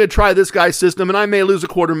idea that I'm going to try this guy's system and I may lose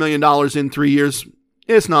 $250,000 in 3 years.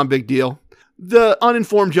 It's not a big deal. The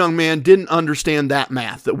uninformed young man didn't understand that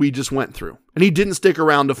math that we just went through, and he didn't stick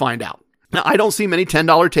around to find out. Now, I don't see many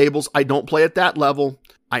 $10 tables. I don't play at that level.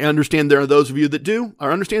 I understand there are those of you that do. I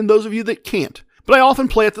understand those of you that can't. But I often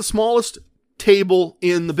play at the smallest table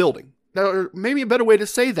in the building. Or maybe a better way to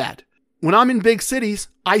say that. When I'm in big cities,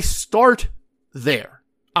 I start there.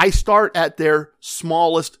 I start at their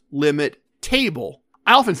smallest limit table.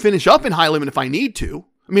 I often finish up in high limit if I need to.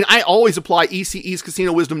 I mean, I always apply ECE's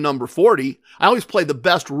Casino Wisdom number 40. I always play the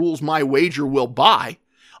best rules my wager will buy.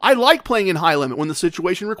 I like playing in high limit when the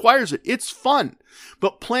situation requires it. It's fun.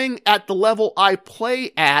 But playing at the level I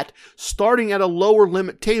play at, starting at a lower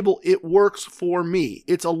limit table, it works for me.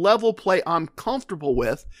 It's a level play I'm comfortable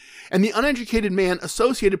with, and the uneducated man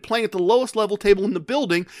associated playing at the lowest level table in the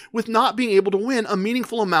building with not being able to win a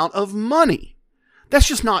meaningful amount of money. That's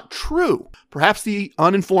just not true. Perhaps the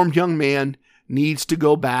uninformed young man needs to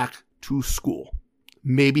go back to school.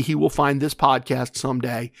 Maybe he will find this podcast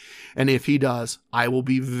someday, and if he does, I will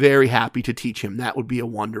be very happy to teach him. That would be a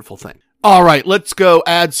wonderful thing. All right, let's go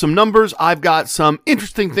add some numbers. I've got some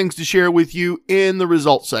interesting things to share with you in the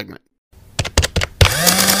results segment.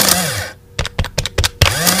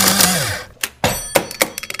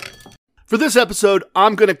 For this episode,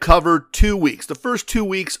 I'm going to cover 2 weeks, the first 2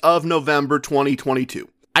 weeks of November 2022.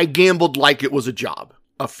 I gambled like it was a job.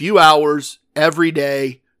 A few hours every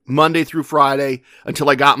day, Monday through Friday, until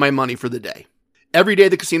I got my money for the day. Every day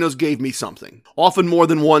the casinos gave me something, often more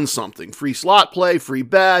than one something. Free slot play, free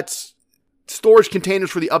bets, storage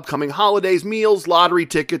containers for the upcoming holidays, meals, lottery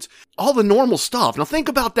tickets, all the normal stuff. Now think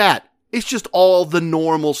about that. It's just all the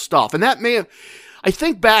normal stuff. And that may have, I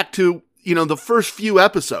think back to, the first few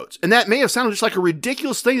episodes, and that may have sounded just like a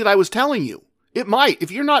ridiculous thing that I was telling you. It might.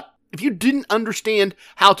 If you didn't understand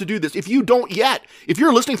how to do this, if you don't yet, if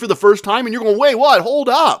you're listening for the first time and you're going, wait, what? Hold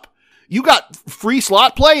up. You got free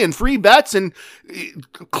slot play and free bets and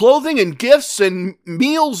clothing and gifts and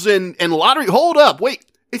meals and lottery. Hold up. Wait,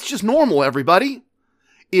 it's just normal, everybody.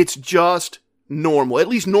 It's just normal, at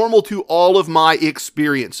least normal to all of my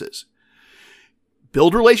experiences.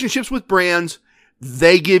 Build relationships with brands.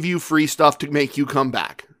 They give you free stuff to make you come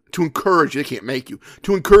back, to encourage you. They can't make you,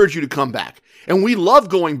 to encourage you to come back. And we love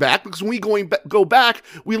going back because when we go back,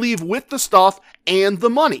 we leave with the stuff and the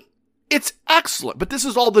money. It's excellent, but this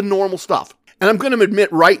is all the normal stuff. And I'm going to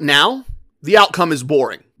admit right now, the outcome is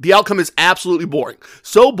boring. The outcome is absolutely boring.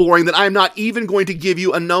 So boring that I'm not even going to give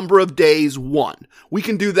you a number of days won. We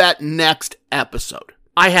can do that next episode.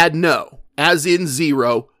 I had no, as in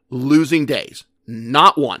zero, losing days.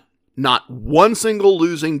 Not one. Not one single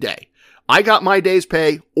losing day. I got my day's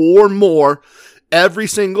pay or more every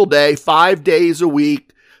single day, 5 days a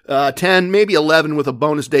week, 10, maybe 11 with a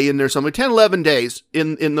bonus day in there, something 10, 11 days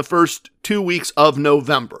in the first 2 weeks of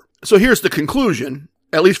November. So here's the conclusion,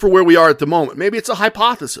 at least for where we are at the moment. Maybe it's a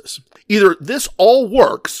hypothesis. Either this all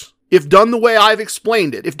works, if done the way I've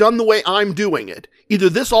explained it, if done the way I'm doing it, either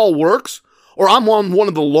this all works, or I'm on one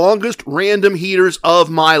of the longest random heaters of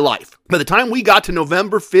my life. By the time we got to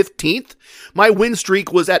November 15th, my win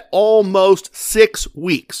streak was at almost 6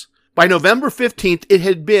 weeks. By November 15th, it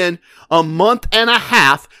had been a month and a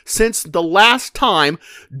half since the last time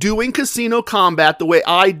doing Casino Combat the way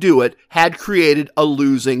I do it had created a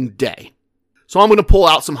losing day. So I'm going to pull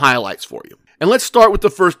out some highlights for you. And let's start with the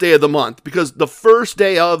first day of the month, because the first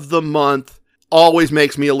day of the month always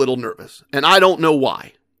makes me a little nervous. And I don't know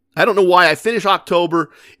why. I finish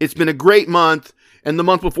October. It's been a great month. And the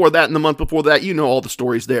month before that and the month before that, you know all the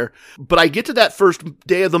stories there. But I get to that first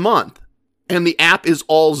day of the month and the app is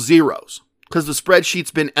all zeros because the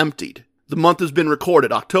spreadsheet's been emptied. The month has been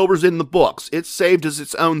recorded. October's in the books. It's saved as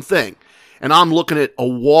its own thing. And I'm looking at a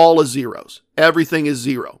wall of zeros. Everything is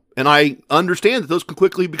zero. And I understand that those can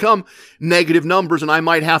quickly become negative numbers and I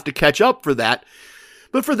might have to catch up for that.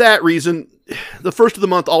 But for that reason, the first of the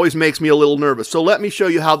month always makes me a little nervous. So let me show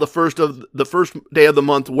you how the first day of the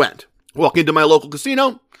month went. Walk into my local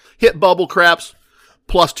casino, hit bubble craps,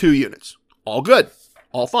 plus 2 units. All good.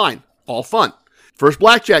 All fine. All fun. First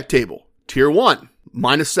blackjack table, tier 1,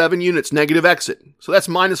 minus 7 units, negative exit. So that's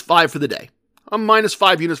minus 5 for the day. I'm minus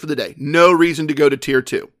 5 units for the day. No reason to go to tier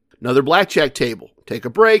 2. Another blackjack table. Take a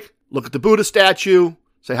break, look at the Buddha statue,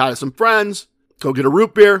 say hi to some friends, go get a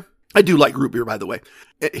root beer. I do like root beer, by the way.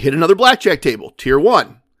 Hit another blackjack table, tier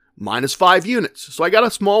 1. Minus 5 units. So I got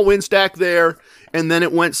a small win stack there, and then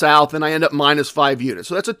it went south, and I end up minus 5 units.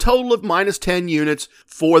 So that's a total of minus 10 units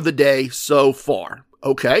for the day so far.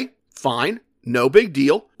 Okay, fine. No big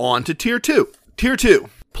deal. On to tier 2. Tier 2,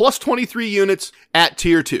 plus 23 units at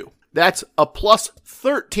tier 2. That's a plus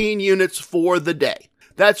 13 units for the day.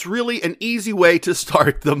 That's really an easy way to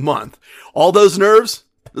start the month. All those nerves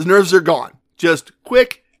are gone. Just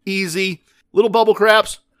quick, easy, little bubble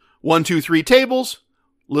craps, 1, 2, 3 tables,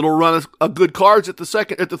 little run of good cards at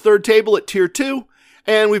the third table at tier 2,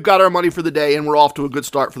 and we've got our money for the day and we're off to a good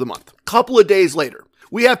start for the month. Couple of days later,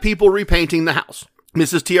 we have people repainting the house.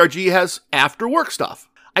 Mrs. TRG has after work stuff.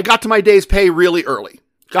 I got to my day's pay really early.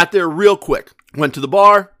 Got there real quick. Went to the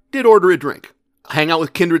bar, did order a drink. Hang out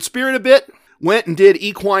with Kindred Spirit a bit. Went and did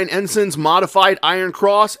Equine Ensign's Modified Iron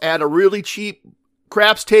Cross at a really cheap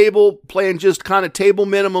craps table, playing just kind of table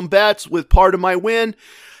minimum bets with part of my win,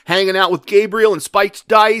 hanging out with Gabriel and Spiked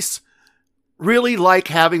Dice. Really like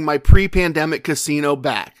having my pre-pandemic casino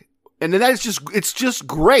back. And that is it's just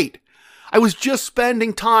great. I was just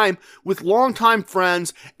spending time with longtime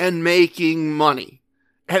friends and making money.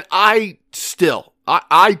 And I still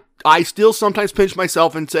sometimes pinch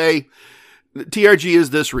myself and say, TRG,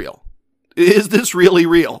 is this real? Is this really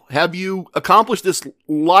real? Have you accomplished this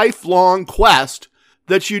lifelong quest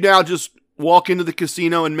that you now just walk into the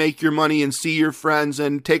casino and make your money and see your friends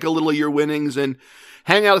and take a little of your winnings and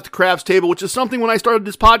hang out at the craps table, which is something when I started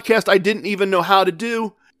this podcast I didn't even know how to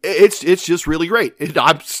do. It's just really great.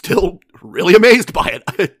 I'm still really amazed by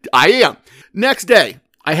it. I am. Next day,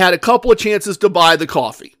 I had a couple of chances to buy the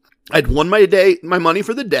coffee. I'd won my money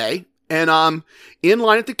for the day, and I'm in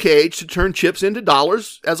line at the cage to turn chips into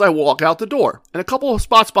dollars as I walk out the door. And a couple of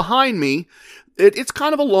spots behind me, it's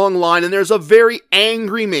kind of a long line, and there's a very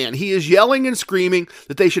angry man. He is yelling and screaming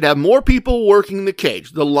that they should have more people working the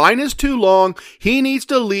cage. The line is too long. He needs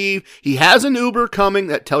to leave. He has an Uber coming.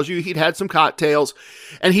 That tells you he'd had some cocktails,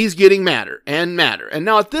 and he's getting madder and madder. And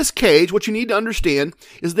now at this cage, what you need to understand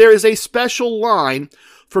is there is a special line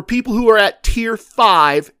for people who are at tier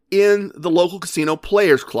 5 in the local casino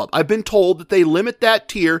players club. I've been told that they limit that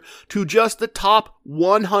tier to just the top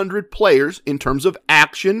 100 players in terms of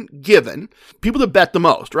action given. People that bet the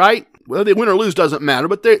most, right? Whether they win or lose doesn't matter,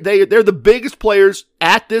 but they're the biggest players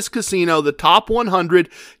at this casino. The top 100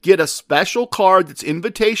 get a special card that's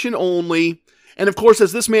invitation only. And of course,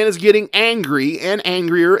 as this man is getting angry and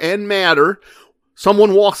angrier and madder,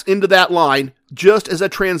 someone walks into that line just as a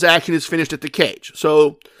transaction is finished at the cage.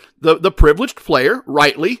 So the privileged player,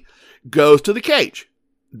 rightly, goes to the cage.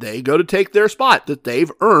 They go to take their spot that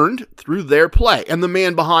they've earned through their play. And the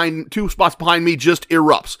man behind, 2 spots behind me, just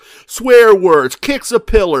erupts. Swear words, kicks a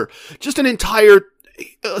pillar, just an entire,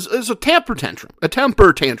 it's a temper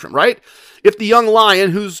tantrum, right? If the young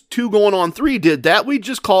lion who's 2 going on 3 did that, we'd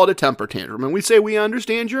just call it a temper tantrum. And we say, we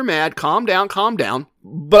understand you're mad, calm down.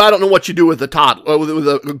 But I don't know what you do with with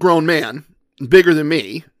a grown man, bigger than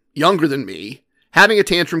me, younger than me, having a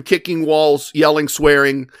tantrum, kicking walls, yelling,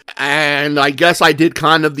 swearing, and I guess I did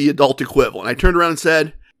kind of the adult equivalent. I turned around and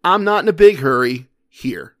said, I'm not in a big hurry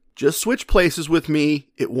here. Just switch places with me.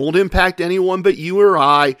 It won't impact anyone but you or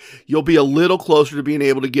I. You'll be a little closer to being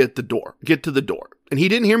able to get to the door. And he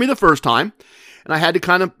didn't hear me the first time, and I had to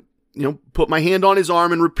kind of, put my hand on his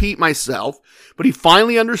arm and repeat myself, but he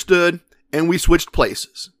finally understood, and we switched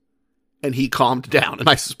places. And he calmed down, and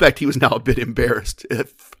I suspect he was now a bit embarrassed,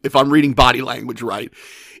 if I'm reading body language right.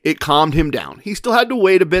 It calmed him down. He still had to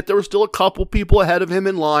wait a bit. There were still a couple people ahead of him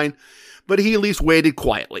in line, but he at least waited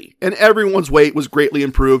quietly, and everyone's wait was greatly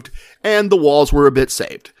improved, and the walls were a bit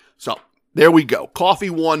saved. So there we go.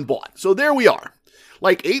 Coffee 1 bought. So there we are.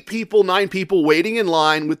 Like 9 people waiting in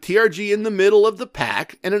line with TRG in the middle of the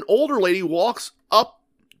pack, and an older lady walks up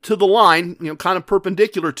to the line, kind of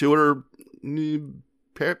perpendicular to it, or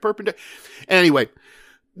perpendicular. Anyway,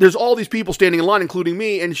 there's all these people standing in line, including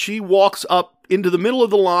me, and she walks up into the middle of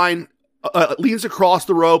the line, leans across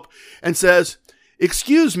the rope, and says,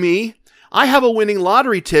 "Excuse me, I have a winning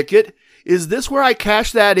lottery ticket. Is this where I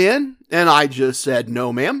cash that in?" And I just said,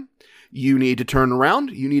 "No, ma'am. You need to turn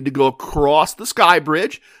around. You need to go across the sky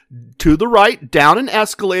bridge to the right, down an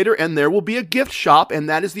escalator, and there will be a gift shop, and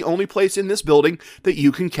that is the only place in this building that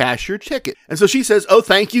you can cash your ticket." And so she says, "Oh,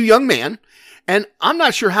 thank you, young man." And I'm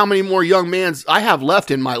not sure how many more young mans I have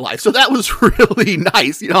left in my life. So that was really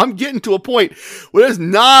nice. I'm getting to a point where there's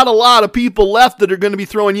not a lot of people left that are going to be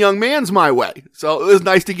throwing young mans my way. So it was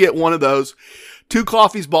nice to get one of those. 2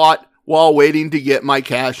 coffees bought while waiting to get my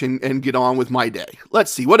cash and get on with my day.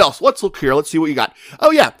 Let's see. What else? Let's look here. Let's see what you got.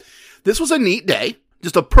 Oh, yeah. This was a neat day.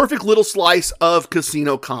 Just a perfect little slice of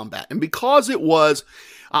Casino Combat. And because it was,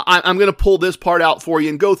 I'm going to pull this part out for you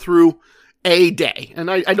and go through a day. And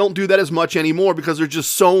I don't do that as much anymore because there's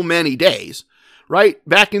just so many days, right?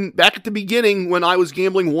 Back at the beginning when I was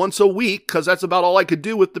gambling once a week, because that's about all I could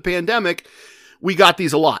do with the pandemic, we got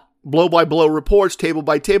these a lot. Blow by blow reports, table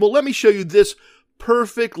by table. Let me show you this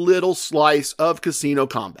perfect little slice of Casino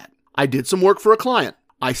Combat. I did some work for a client.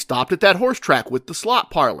 I stopped at that horse track with the slot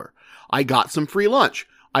parlor. I got some free lunch.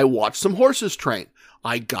 I watched some horses train.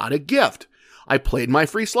 I got a gift. I played my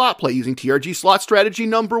free slot play using TRG slot strategy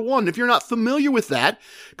number 1. If you're not familiar with that,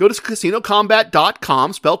 go to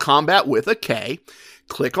casinocombat.com, spell combat with a K,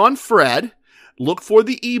 click on Fred, look for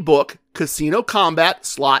the ebook, Casino Combat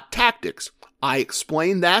Slot Tactics. I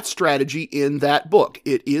explain that strategy in that book.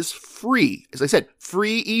 It is free. As I said,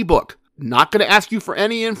 free ebook. Not going to ask you for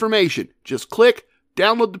any information. Just click,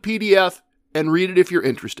 download the PDF, and read it if you're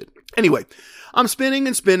interested. Anyway, I'm spinning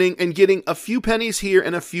and getting a few pennies here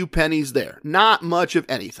and a few pennies there. Not much of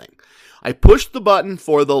anything. I pushed the button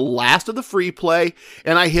for the last of the free play,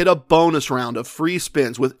 and I hit a bonus round of free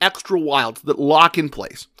spins with extra wilds that lock in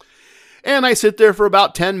place. And I sit there for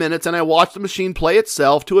about 10 minutes, and I watch the machine play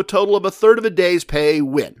itself to a total of a third of a day's pay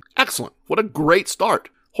win. Excellent. What a great start.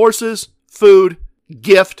 Horses, food,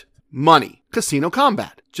 gift, money. Casino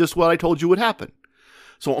Combat. Just what I told you would happen.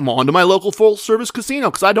 So I'm on to my local full-service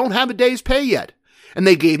casino because I don't have a day's pay yet. And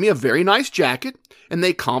they gave me a very nice jacket, and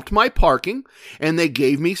they comped my parking, and they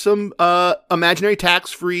gave me some imaginary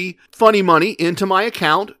tax-free funny money into my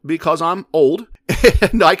account because I'm old,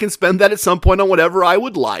 and I can spend that at some point on whatever I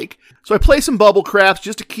would like. So I play some bubble craps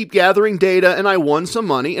just to keep gathering data, and I won some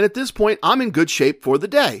money, and at this point, I'm in good shape for the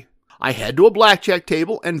day. I head to a blackjack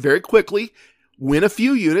table, and very quickly win a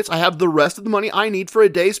few units. I have the rest of the money I need for a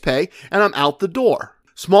day's pay, and I'm out the door.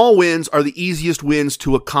 Small wins are the easiest wins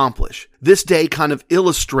to accomplish. This day kind of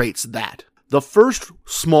illustrates that. The first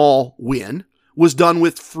small win was done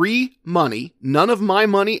with free money, none of my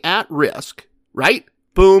money at risk, right?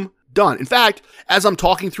 Boom, done. In fact, as I'm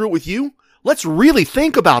talking through it with you, let's really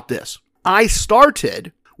think about this. I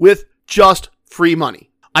started with just free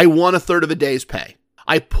money. I won a third of a day's pay.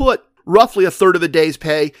 I put roughly a third of a day's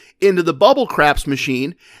pay into the bubble craps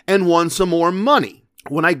machine and won some more money.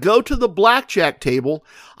 When I go to the blackjack table,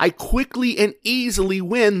 I quickly and easily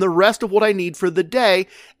win the rest of what I need for the day,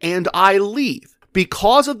 and I leave.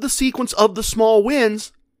 Because of the sequence of the small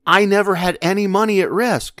wins, I never had any money at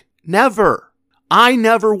risk. Never. I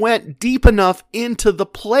never went deep enough into the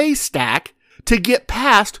play stack to get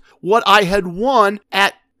past what I had won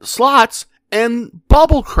at slots and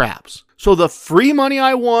bubble craps. So the free money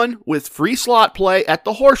I won with free slot play at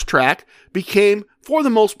the horse track became, for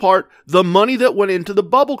the most part, the money that went into the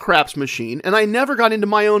bubble craps machine, and I never got into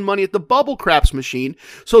my own money at the bubble craps machine,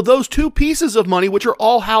 so those two pieces of money, which are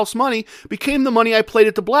all house money, became the money I played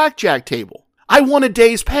at the blackjack table. I won a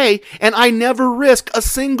day's pay, and I never risked a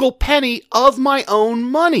single penny of my own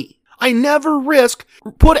money. I never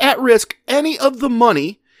put at risk any of the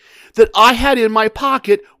money that I had in my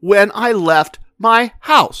pocket when I left my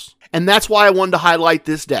house. And that's why I wanted to highlight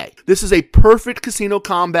this day. This is a perfect Casino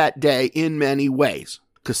Combat day in many ways.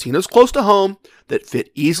 Casinos close to home that fit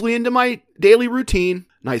easily into my daily routine,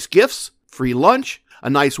 nice gifts, free lunch, a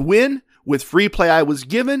nice win with free play I was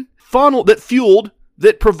given, funnel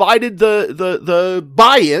that provided the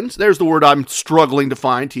buy-ins. There's the word I'm struggling to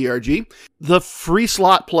find, TRG. The free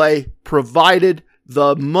slot play provided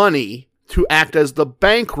the money to act as the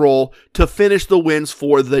bankroll to finish the wins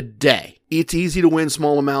for the day. It's easy to win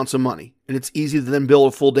small amounts of money, and it's easy to then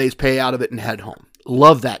build a full day's pay out of it and head home.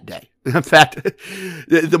 Love that day. In fact,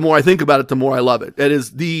 the more I think about it, the more I love it. It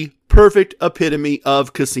is the perfect epitome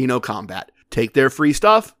of Casino Combat. Take their free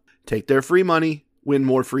stuff, take their free money, win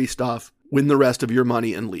more free stuff, win the rest of your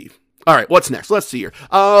money, and leave. All right, what's next? Let's see here.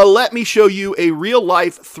 Let me show you a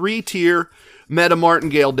real-life 3-tier Meta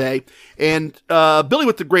Martingale day. And Billy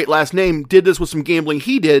with the great last name did this with some gambling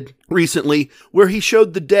he did recently, where he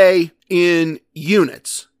showed the day in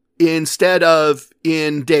units instead of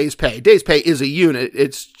in days pay. Days pay is a unit.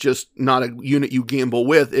 It's just not a unit you gamble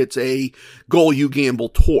with. It's a goal you gamble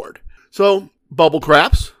toward. So bubble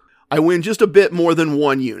craps, I win just a bit more than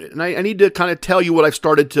 1 unit. And I need to kind of tell you what I've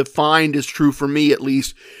started to find is true for me, at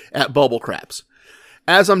least at bubble craps.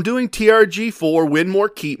 As I'm doing TRG4, win more,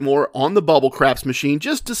 keep more on the bubble craps machine,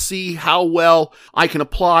 just to see how well I can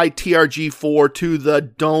apply TRG4 to the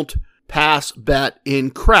don't pass bet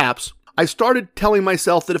in craps, I started telling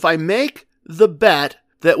myself that if I make the bet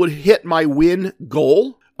that would hit my win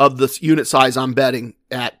goal of the unit size I'm betting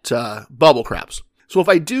at bubble craps. So if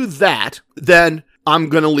I do that, then I'm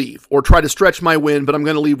going to leave or try to stretch my win, but I'm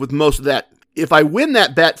going to leave with most of that. If I win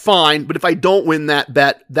that bet, fine. But if I don't win that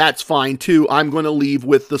bet, that's fine too. I'm going to leave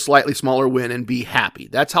with the slightly smaller win and be happy.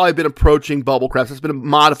 That's how I've been approaching bubble craps. That's been a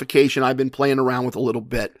modification I've been playing around with a little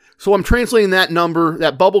bit. So I'm translating that number,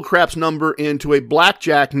 that bubble craps number, into a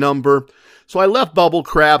blackjack number. So I left bubble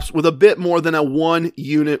craps with a bit more than a 1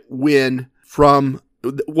 unit win from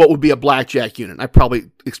what would be a blackjack unit. I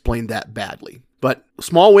probably explained that badly. But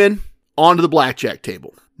small win, onto the blackjack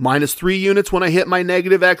table. -3 units when I hit my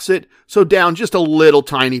negative exit, so down just a little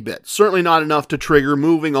tiny bit. Certainly not enough to trigger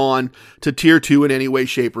moving on to Tier 2 in any way,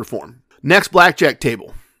 shape, or form. Next blackjack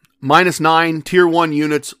table. -9 Tier 1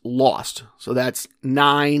 units lost. So that's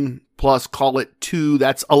 9 plus, call it 2,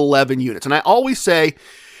 that's 11 units. And I always say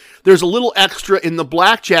there's a little extra in the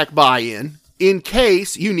blackjack buy-in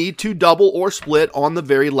case you need to double or split on the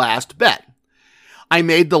very last bet. I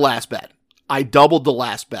made the last bet. I doubled the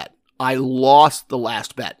last bet. I lost the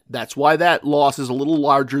last bet. That's why that loss is a little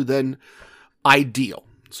larger than ideal.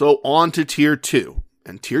 So on to tier 2.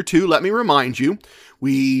 And tier 2, let me remind you,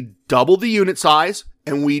 we double the unit size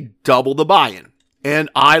and we double the buy-in. And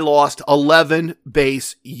I lost 11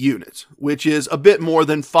 base units, which is a bit more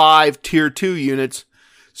than 5 tier 2 units.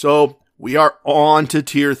 So we are on to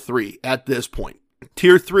tier 3 at this point.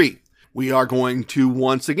 Tier 3, we are going to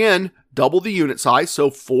once again double the unit size, so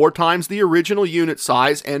 4 times the original unit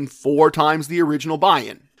size and 4 times the original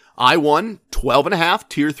buy-in. I won 12.5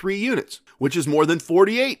 tier 3 units, which is more than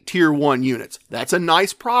 48 tier 1 units. That's a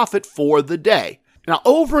nice profit for the day. Now,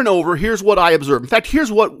 over and over, here's what I observe. In fact,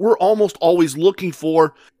 here's what we're almost always looking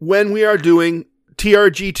for when we are doing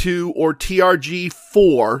TRG2 or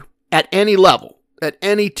TRG4 at any level, at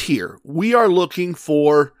any tier. We are looking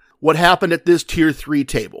for what happened at this tier 3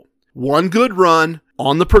 table. One good run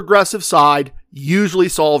on the progressive side usually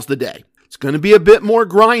solves the day. It's going to be a bit more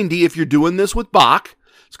grindy if you're doing this with Bach.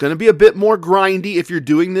 It's going to be a bit more grindy if you're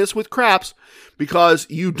doing this with craps, because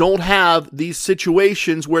you don't have these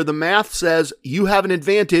situations where the math says you have an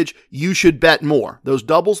advantage, you should bet more. Those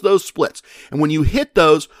doubles, those splits. And when you hit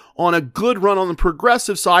those on a good run on the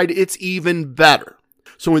progressive side, it's even better.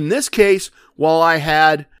 So in this case, while I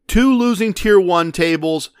had 2 losing tier 1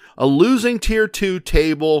 tables, a losing tier 2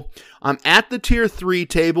 table, I'm at the tier 3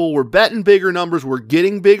 table, we're betting bigger numbers, we're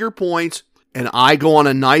getting bigger points, and I go on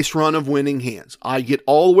a nice run of winning hands. I get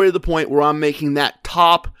all the way to the point where I'm making that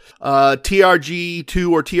top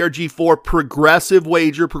TRG2 or TRG4 progressive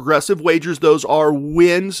wager. Progressive wagers, those are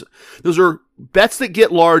wins. Those are bets that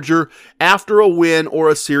get larger after a win or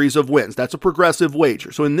a series of wins. That's a progressive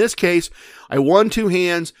wager. So in this case, I won 2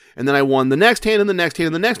 hands, and then I won the next hand and the next hand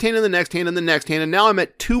and the next hand and the next hand and the next hand, and now I'm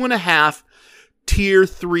at 2.5 tier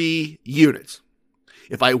 3 units.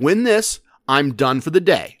 If I win this, I'm done for the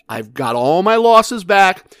day. I've got all my losses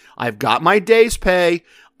back. I've got my day's pay.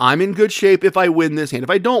 I'm in good shape if I win this hand. If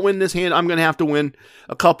I don't win this hand, I'm going to have to win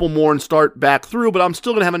a couple more and start back through, but I'm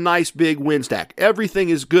still going to have a nice big win stack. Everything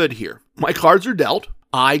is good here. My cards are dealt.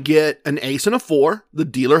 I get an ace and a 4. The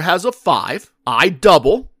dealer has a 5. I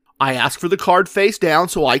double. I ask for the card face down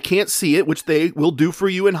so I can't see it, which they will do for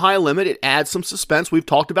you in high limit. It adds some suspense. We've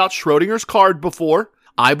talked about Schrodinger's card before.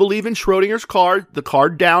 I believe in Schrodinger's card. The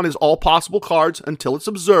card down is all possible cards until it's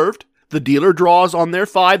observed. The dealer draws on their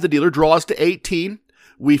 5. The dealer draws to 18.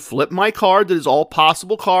 We flip my card that is all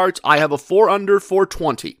possible cards. I have a 4 under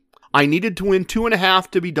 420. I needed to win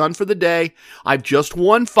 2.5 to be done for the day. I've just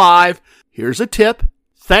won 5. Here's a tip.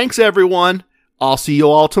 Thanks, everyone. I'll see you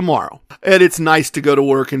all tomorrow. And it's nice to go to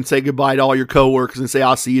work and say goodbye to all your coworkers and say,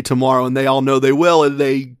 I'll see you tomorrow. And they all know they will, and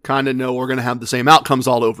they kind of know we're going to have the same outcomes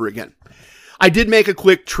all over again. I did make a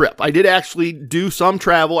quick trip. I did actually do some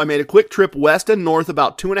travel. I made a quick trip west and north,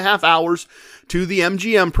 about 2.5 hours, to the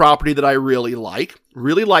MGM property that I really like.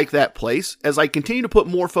 Really like that place. As I continue to put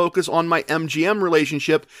more focus on my MGM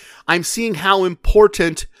relationship, I'm seeing how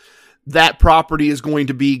important that property is going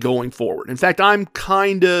to be going forward. In fact, I'm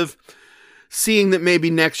kind of seeing that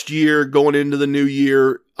maybe next year, going into the new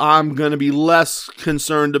year, I'm going to be less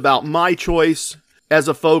concerned about my choice as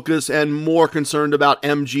a focus and more concerned about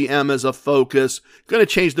MGM as a focus. Going to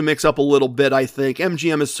change the mix up a little bit, I think.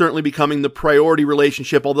 MGM is certainly becoming the priority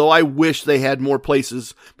relationship, although I wish they had more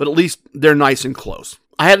places, but at least they're nice and close.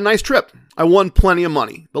 I had a nice trip. I won plenty of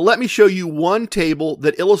money. But let me show you one table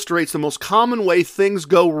that illustrates the most common way things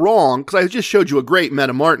go wrong, because I just showed you a great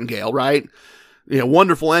Meta Martingale, right?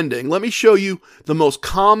 Wonderful ending. Let me show you the most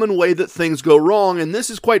common way that things go wrong, and this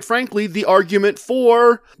is quite frankly the argument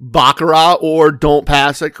for Baccarat or don't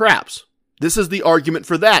pass at craps. This is the argument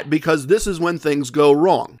for that, because this is when things go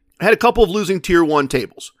wrong. I had a couple of losing tier 1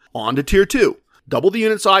 tables. On to tier 2. Double the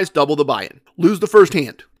unit size, double the buy-in. Lose the first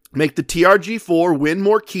hand. Make the TRG4, win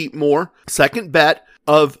more, keep more. Second bet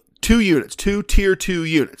of 2 units, 2 tier 2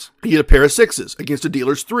 units. I get a pair of 6s against a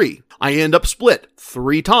dealer's 3. I end up split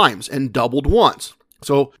 3 times and doubled once.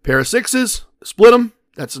 So pair of 6s, split them.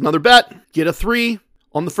 That's another bet. Get a 3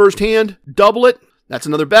 on the first hand, double it. That's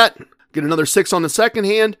another bet. Get another 6 on the second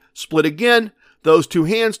hand, split again. Those 2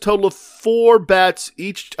 hands, total of 4 bets,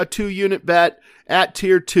 each a 2 unit bet at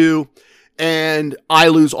tier 2. And I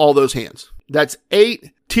lose all those hands. That's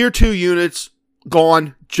 8 tier 2 units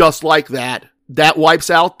gone just like that. That wipes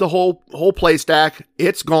out the whole play stack.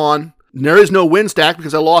 It's gone. There is no win stack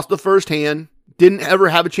because I lost the first hand. Didn't ever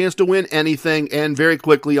have a chance to win anything. And very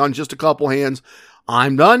quickly, on just a couple hands,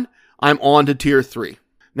 I'm done. I'm on to tier 3.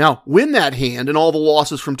 Now, win that hand and all the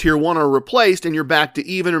losses from tier 1 are replaced and you're back to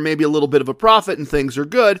even or maybe a little bit of a profit and things are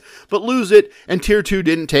good. But lose it and tier 2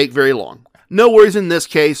 didn't take very long. No worries in this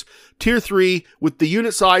case. Tier 3, with the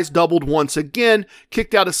unit size doubled once again,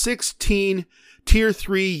 kicked out a 16 Tier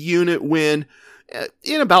 3 unit win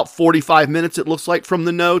in about 45 minutes, it looks like from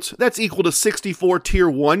the notes. That's equal to 64 Tier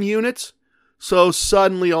 1 units. So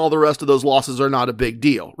suddenly all the rest of those losses are not a big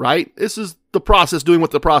deal, right? This is the process doing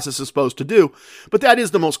what the process is supposed to do. But that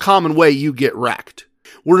is the most common way you get wrecked.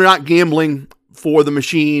 We're not gambling for the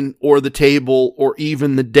machine or the table or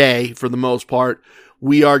even the day for the most part.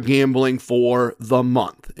 We are gambling for the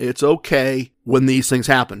month. It's okay when these things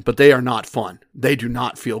happen, but they are not fun. They do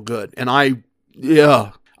not feel good. And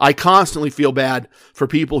I constantly feel bad for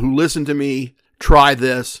people who listen to me try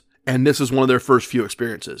this, and this is one of their first few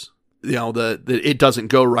experiences. You know, it doesn't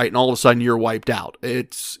go right, and all of a sudden you're wiped out.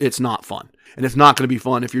 It's not fun. And it's not going to be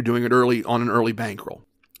fun if you're doing it early on an early bankroll.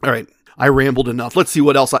 All right, I rambled enough. Let's see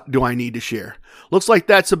what else do I need to share. Looks like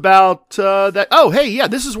that's about that. Oh, hey, yeah,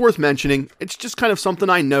 this is worth mentioning. It's just kind of something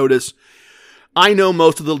I notice. I know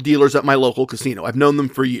most of the dealers at my local casino. I've known them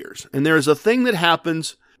for years. And there's a thing that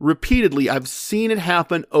happens repeatedly. I've seen it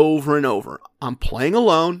happen over and over. I'm playing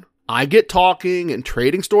alone. I get talking and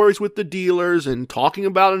trading stories with the dealers and talking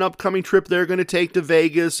about an upcoming trip they're going to take to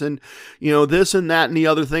Vegas and, you know, this and that and the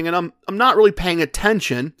other thing. And I'm not really paying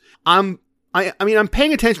attention. I'm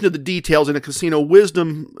paying attention to the details in a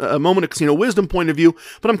moment of casino wisdom point of view,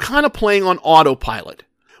 but I'm kind of playing on autopilot,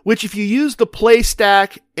 which if you use the play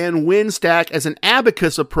stack and win stack as an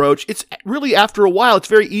abacus approach, it's really, after a while, it's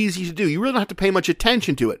very easy to do. You really don't have to pay much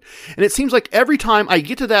attention to it. And it seems like every time I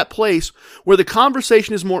get to that place where the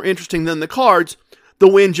conversation is more interesting than the cards, the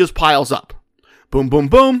win just piles up. Boom, boom,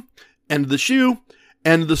 boom. End of the shoe.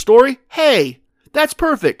 End of the story. Hey, that's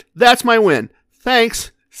perfect. That's my win.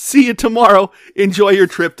 Thanks. See you tomorrow. Enjoy your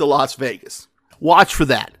trip to Las Vegas. Watch for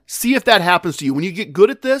that. See if that happens to you. When you get good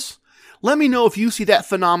at this, let me know if you see that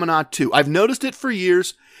phenomenon too. I've noticed it for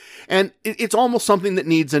years, and it's almost something that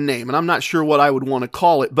needs a name, and I'm not sure what I would want to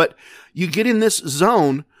call it, but you get in this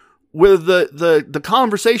zone where the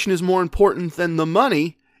conversation is more important than the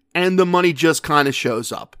money, and the money just kind of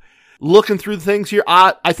shows up. Looking through things here,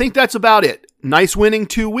 I think that's about it. Nice winning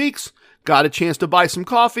 2 weeks. Got a chance to buy some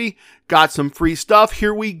coffee. Got some free stuff.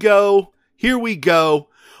 Here we go.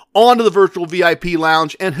 On to the virtual VIP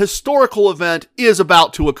lounge. An historical event is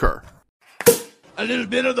about to occur. A little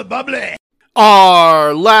bit of the bubbly.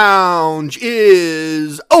 Our lounge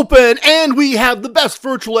is open, and we have the best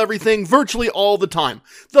virtual everything virtually all the time.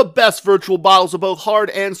 The best virtual bottles of both hard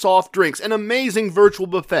and soft drinks. An amazing virtual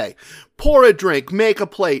buffet. Pour a drink, make a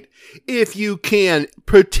plate. If you can,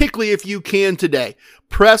 particularly if you can today,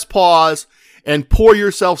 press pause and pour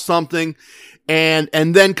yourself something and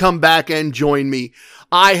then come back and join me.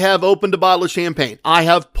 I have opened a bottle of champagne. I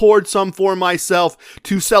have poured some for myself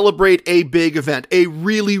to celebrate a big event, a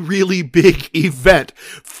really, really big event.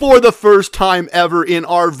 For the first time ever in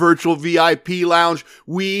our virtual VIP lounge,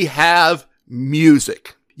 we have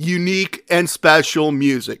music. Unique and special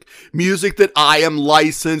music. Music that I am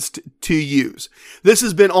licensed to use. This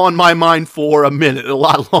has been on my mind for a minute, a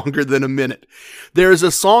lot longer than a minute. There's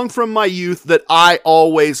a song from my youth that I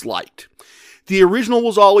always liked. The original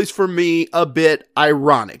was always, for me, a bit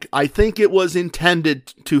ironic. I think it was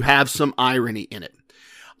intended to have some irony in it.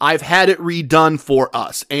 I've had it redone for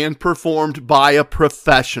us and performed by a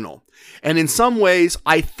professional. And in some ways,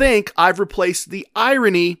 I think I've replaced the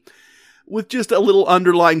irony with just a little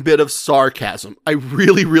underlying bit of sarcasm. I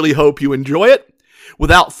really, really hope you enjoy it.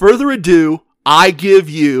 Without further ado, I give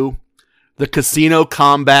you the Casino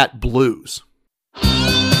Combat Blues.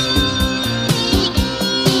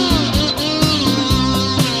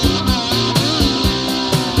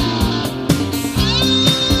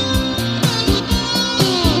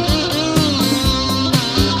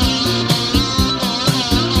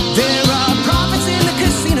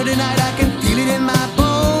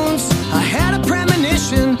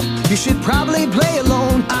 You should probably play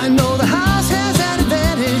alone. I know the house has an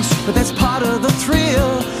advantage, but that's part of the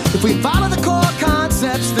thrill. If we follow the core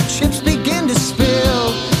concepts, the chips begin to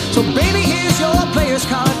spill. So baby, here's your player's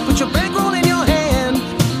card. Put your bankroll in your hand.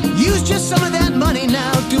 Use just some of that money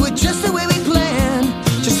now. Do it just the way we planned.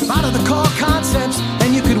 Just follow the core concepts,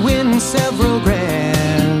 and you could win several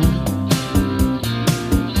grand.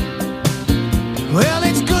 Well,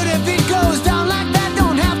 it's good if it goes down like that.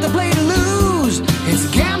 Don't have to play to lose. It's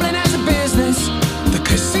gambling as a business, the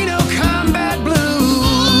Casino Combat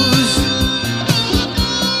Blues.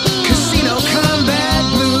 Casino Combat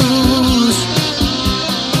Blues.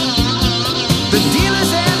 The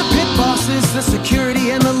dealers and the pit bosses, the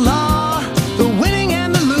security and the law, the winning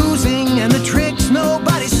and the losing and the tricks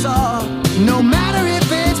nobody saw. No matter if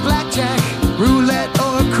it's blackjack, roulette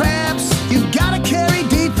or craps, you've gotta carry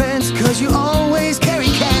defense, 'cause you all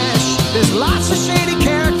lots of shady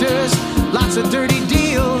characters, lots of dirty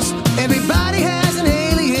deals. Everybody has an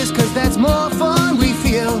alias, cause that's more fun we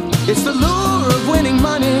feel. It's the lure of winning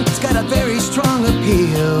money, it's got a very strong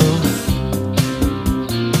appeal.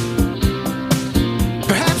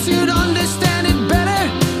 Perhaps you'd understand it better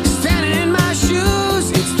standing in my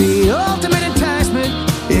shoes. It's the ultimate enticement,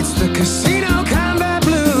 it's the Casino Combat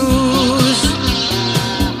Blues.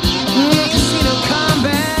 Casino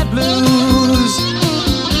Combat Blues.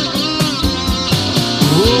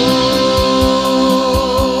 Whoa.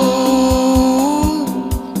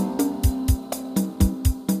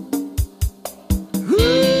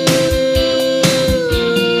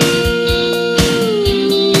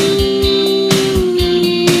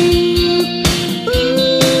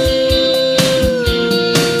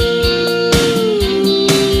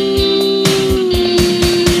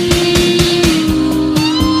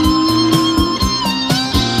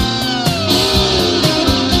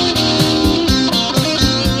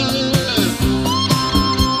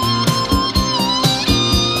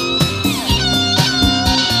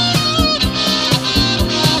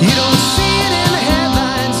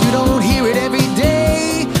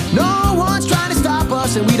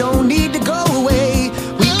 And we don't need to go away.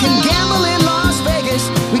 We can gamble in Las Vegas,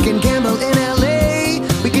 we can gamble in LA,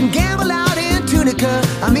 we can gamble out in Tunica.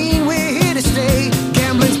 I mean, we're here to stay.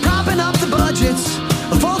 Gambling's propping up the budgets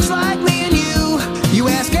of folks like me and you. You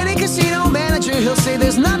ask any casino manager, he'll say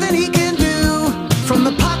there's nothing he can do. From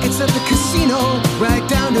the pockets of the casino, right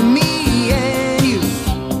down to me and you.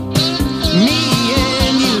 Me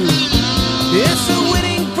and you. It's a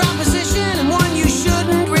winning proposition and one you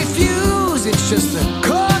shouldn't refuse. It's just the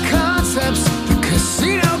core concepts, the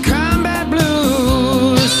Casino Combat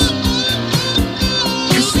Blues.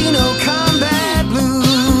 Casino Combat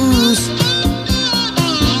Blues.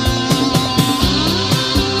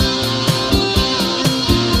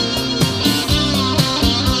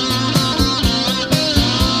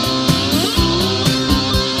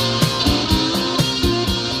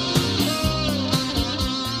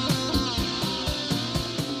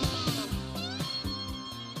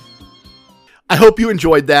 I hope you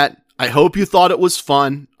enjoyed that. I hope you thought it was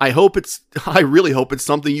fun. I really hope it's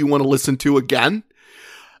something you want to listen to again.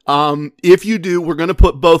 If you do, we're going to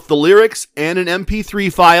put both the lyrics and an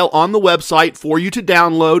MP3 file on the website for you to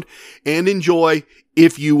download and enjoy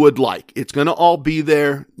if you would like. It's going to all be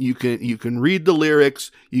there. You can read the lyrics.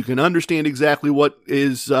 You can understand exactly what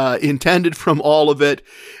is intended from all of it,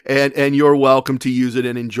 and you're welcome to use it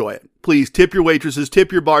and enjoy it. Please tip your waitresses,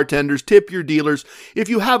 tip your bartenders, tip your dealers. If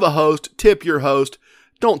you have a host, tip your host.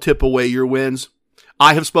 Don't tip away your wins.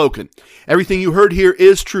 I have spoken. Everything you heard here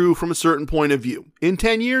is true from a certain point of view. In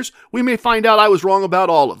 10 years, we may find out I was wrong about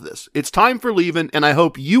all of this. It's time for leaving, and I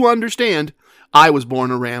hope you understand I was born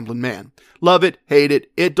a rambling man. Love it, hate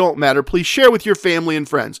it, it don't matter. Please share with your family and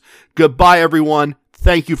friends. Goodbye, everyone.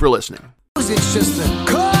 Thank you for listening. It's just the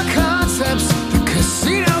core concepts, the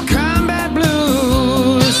Casino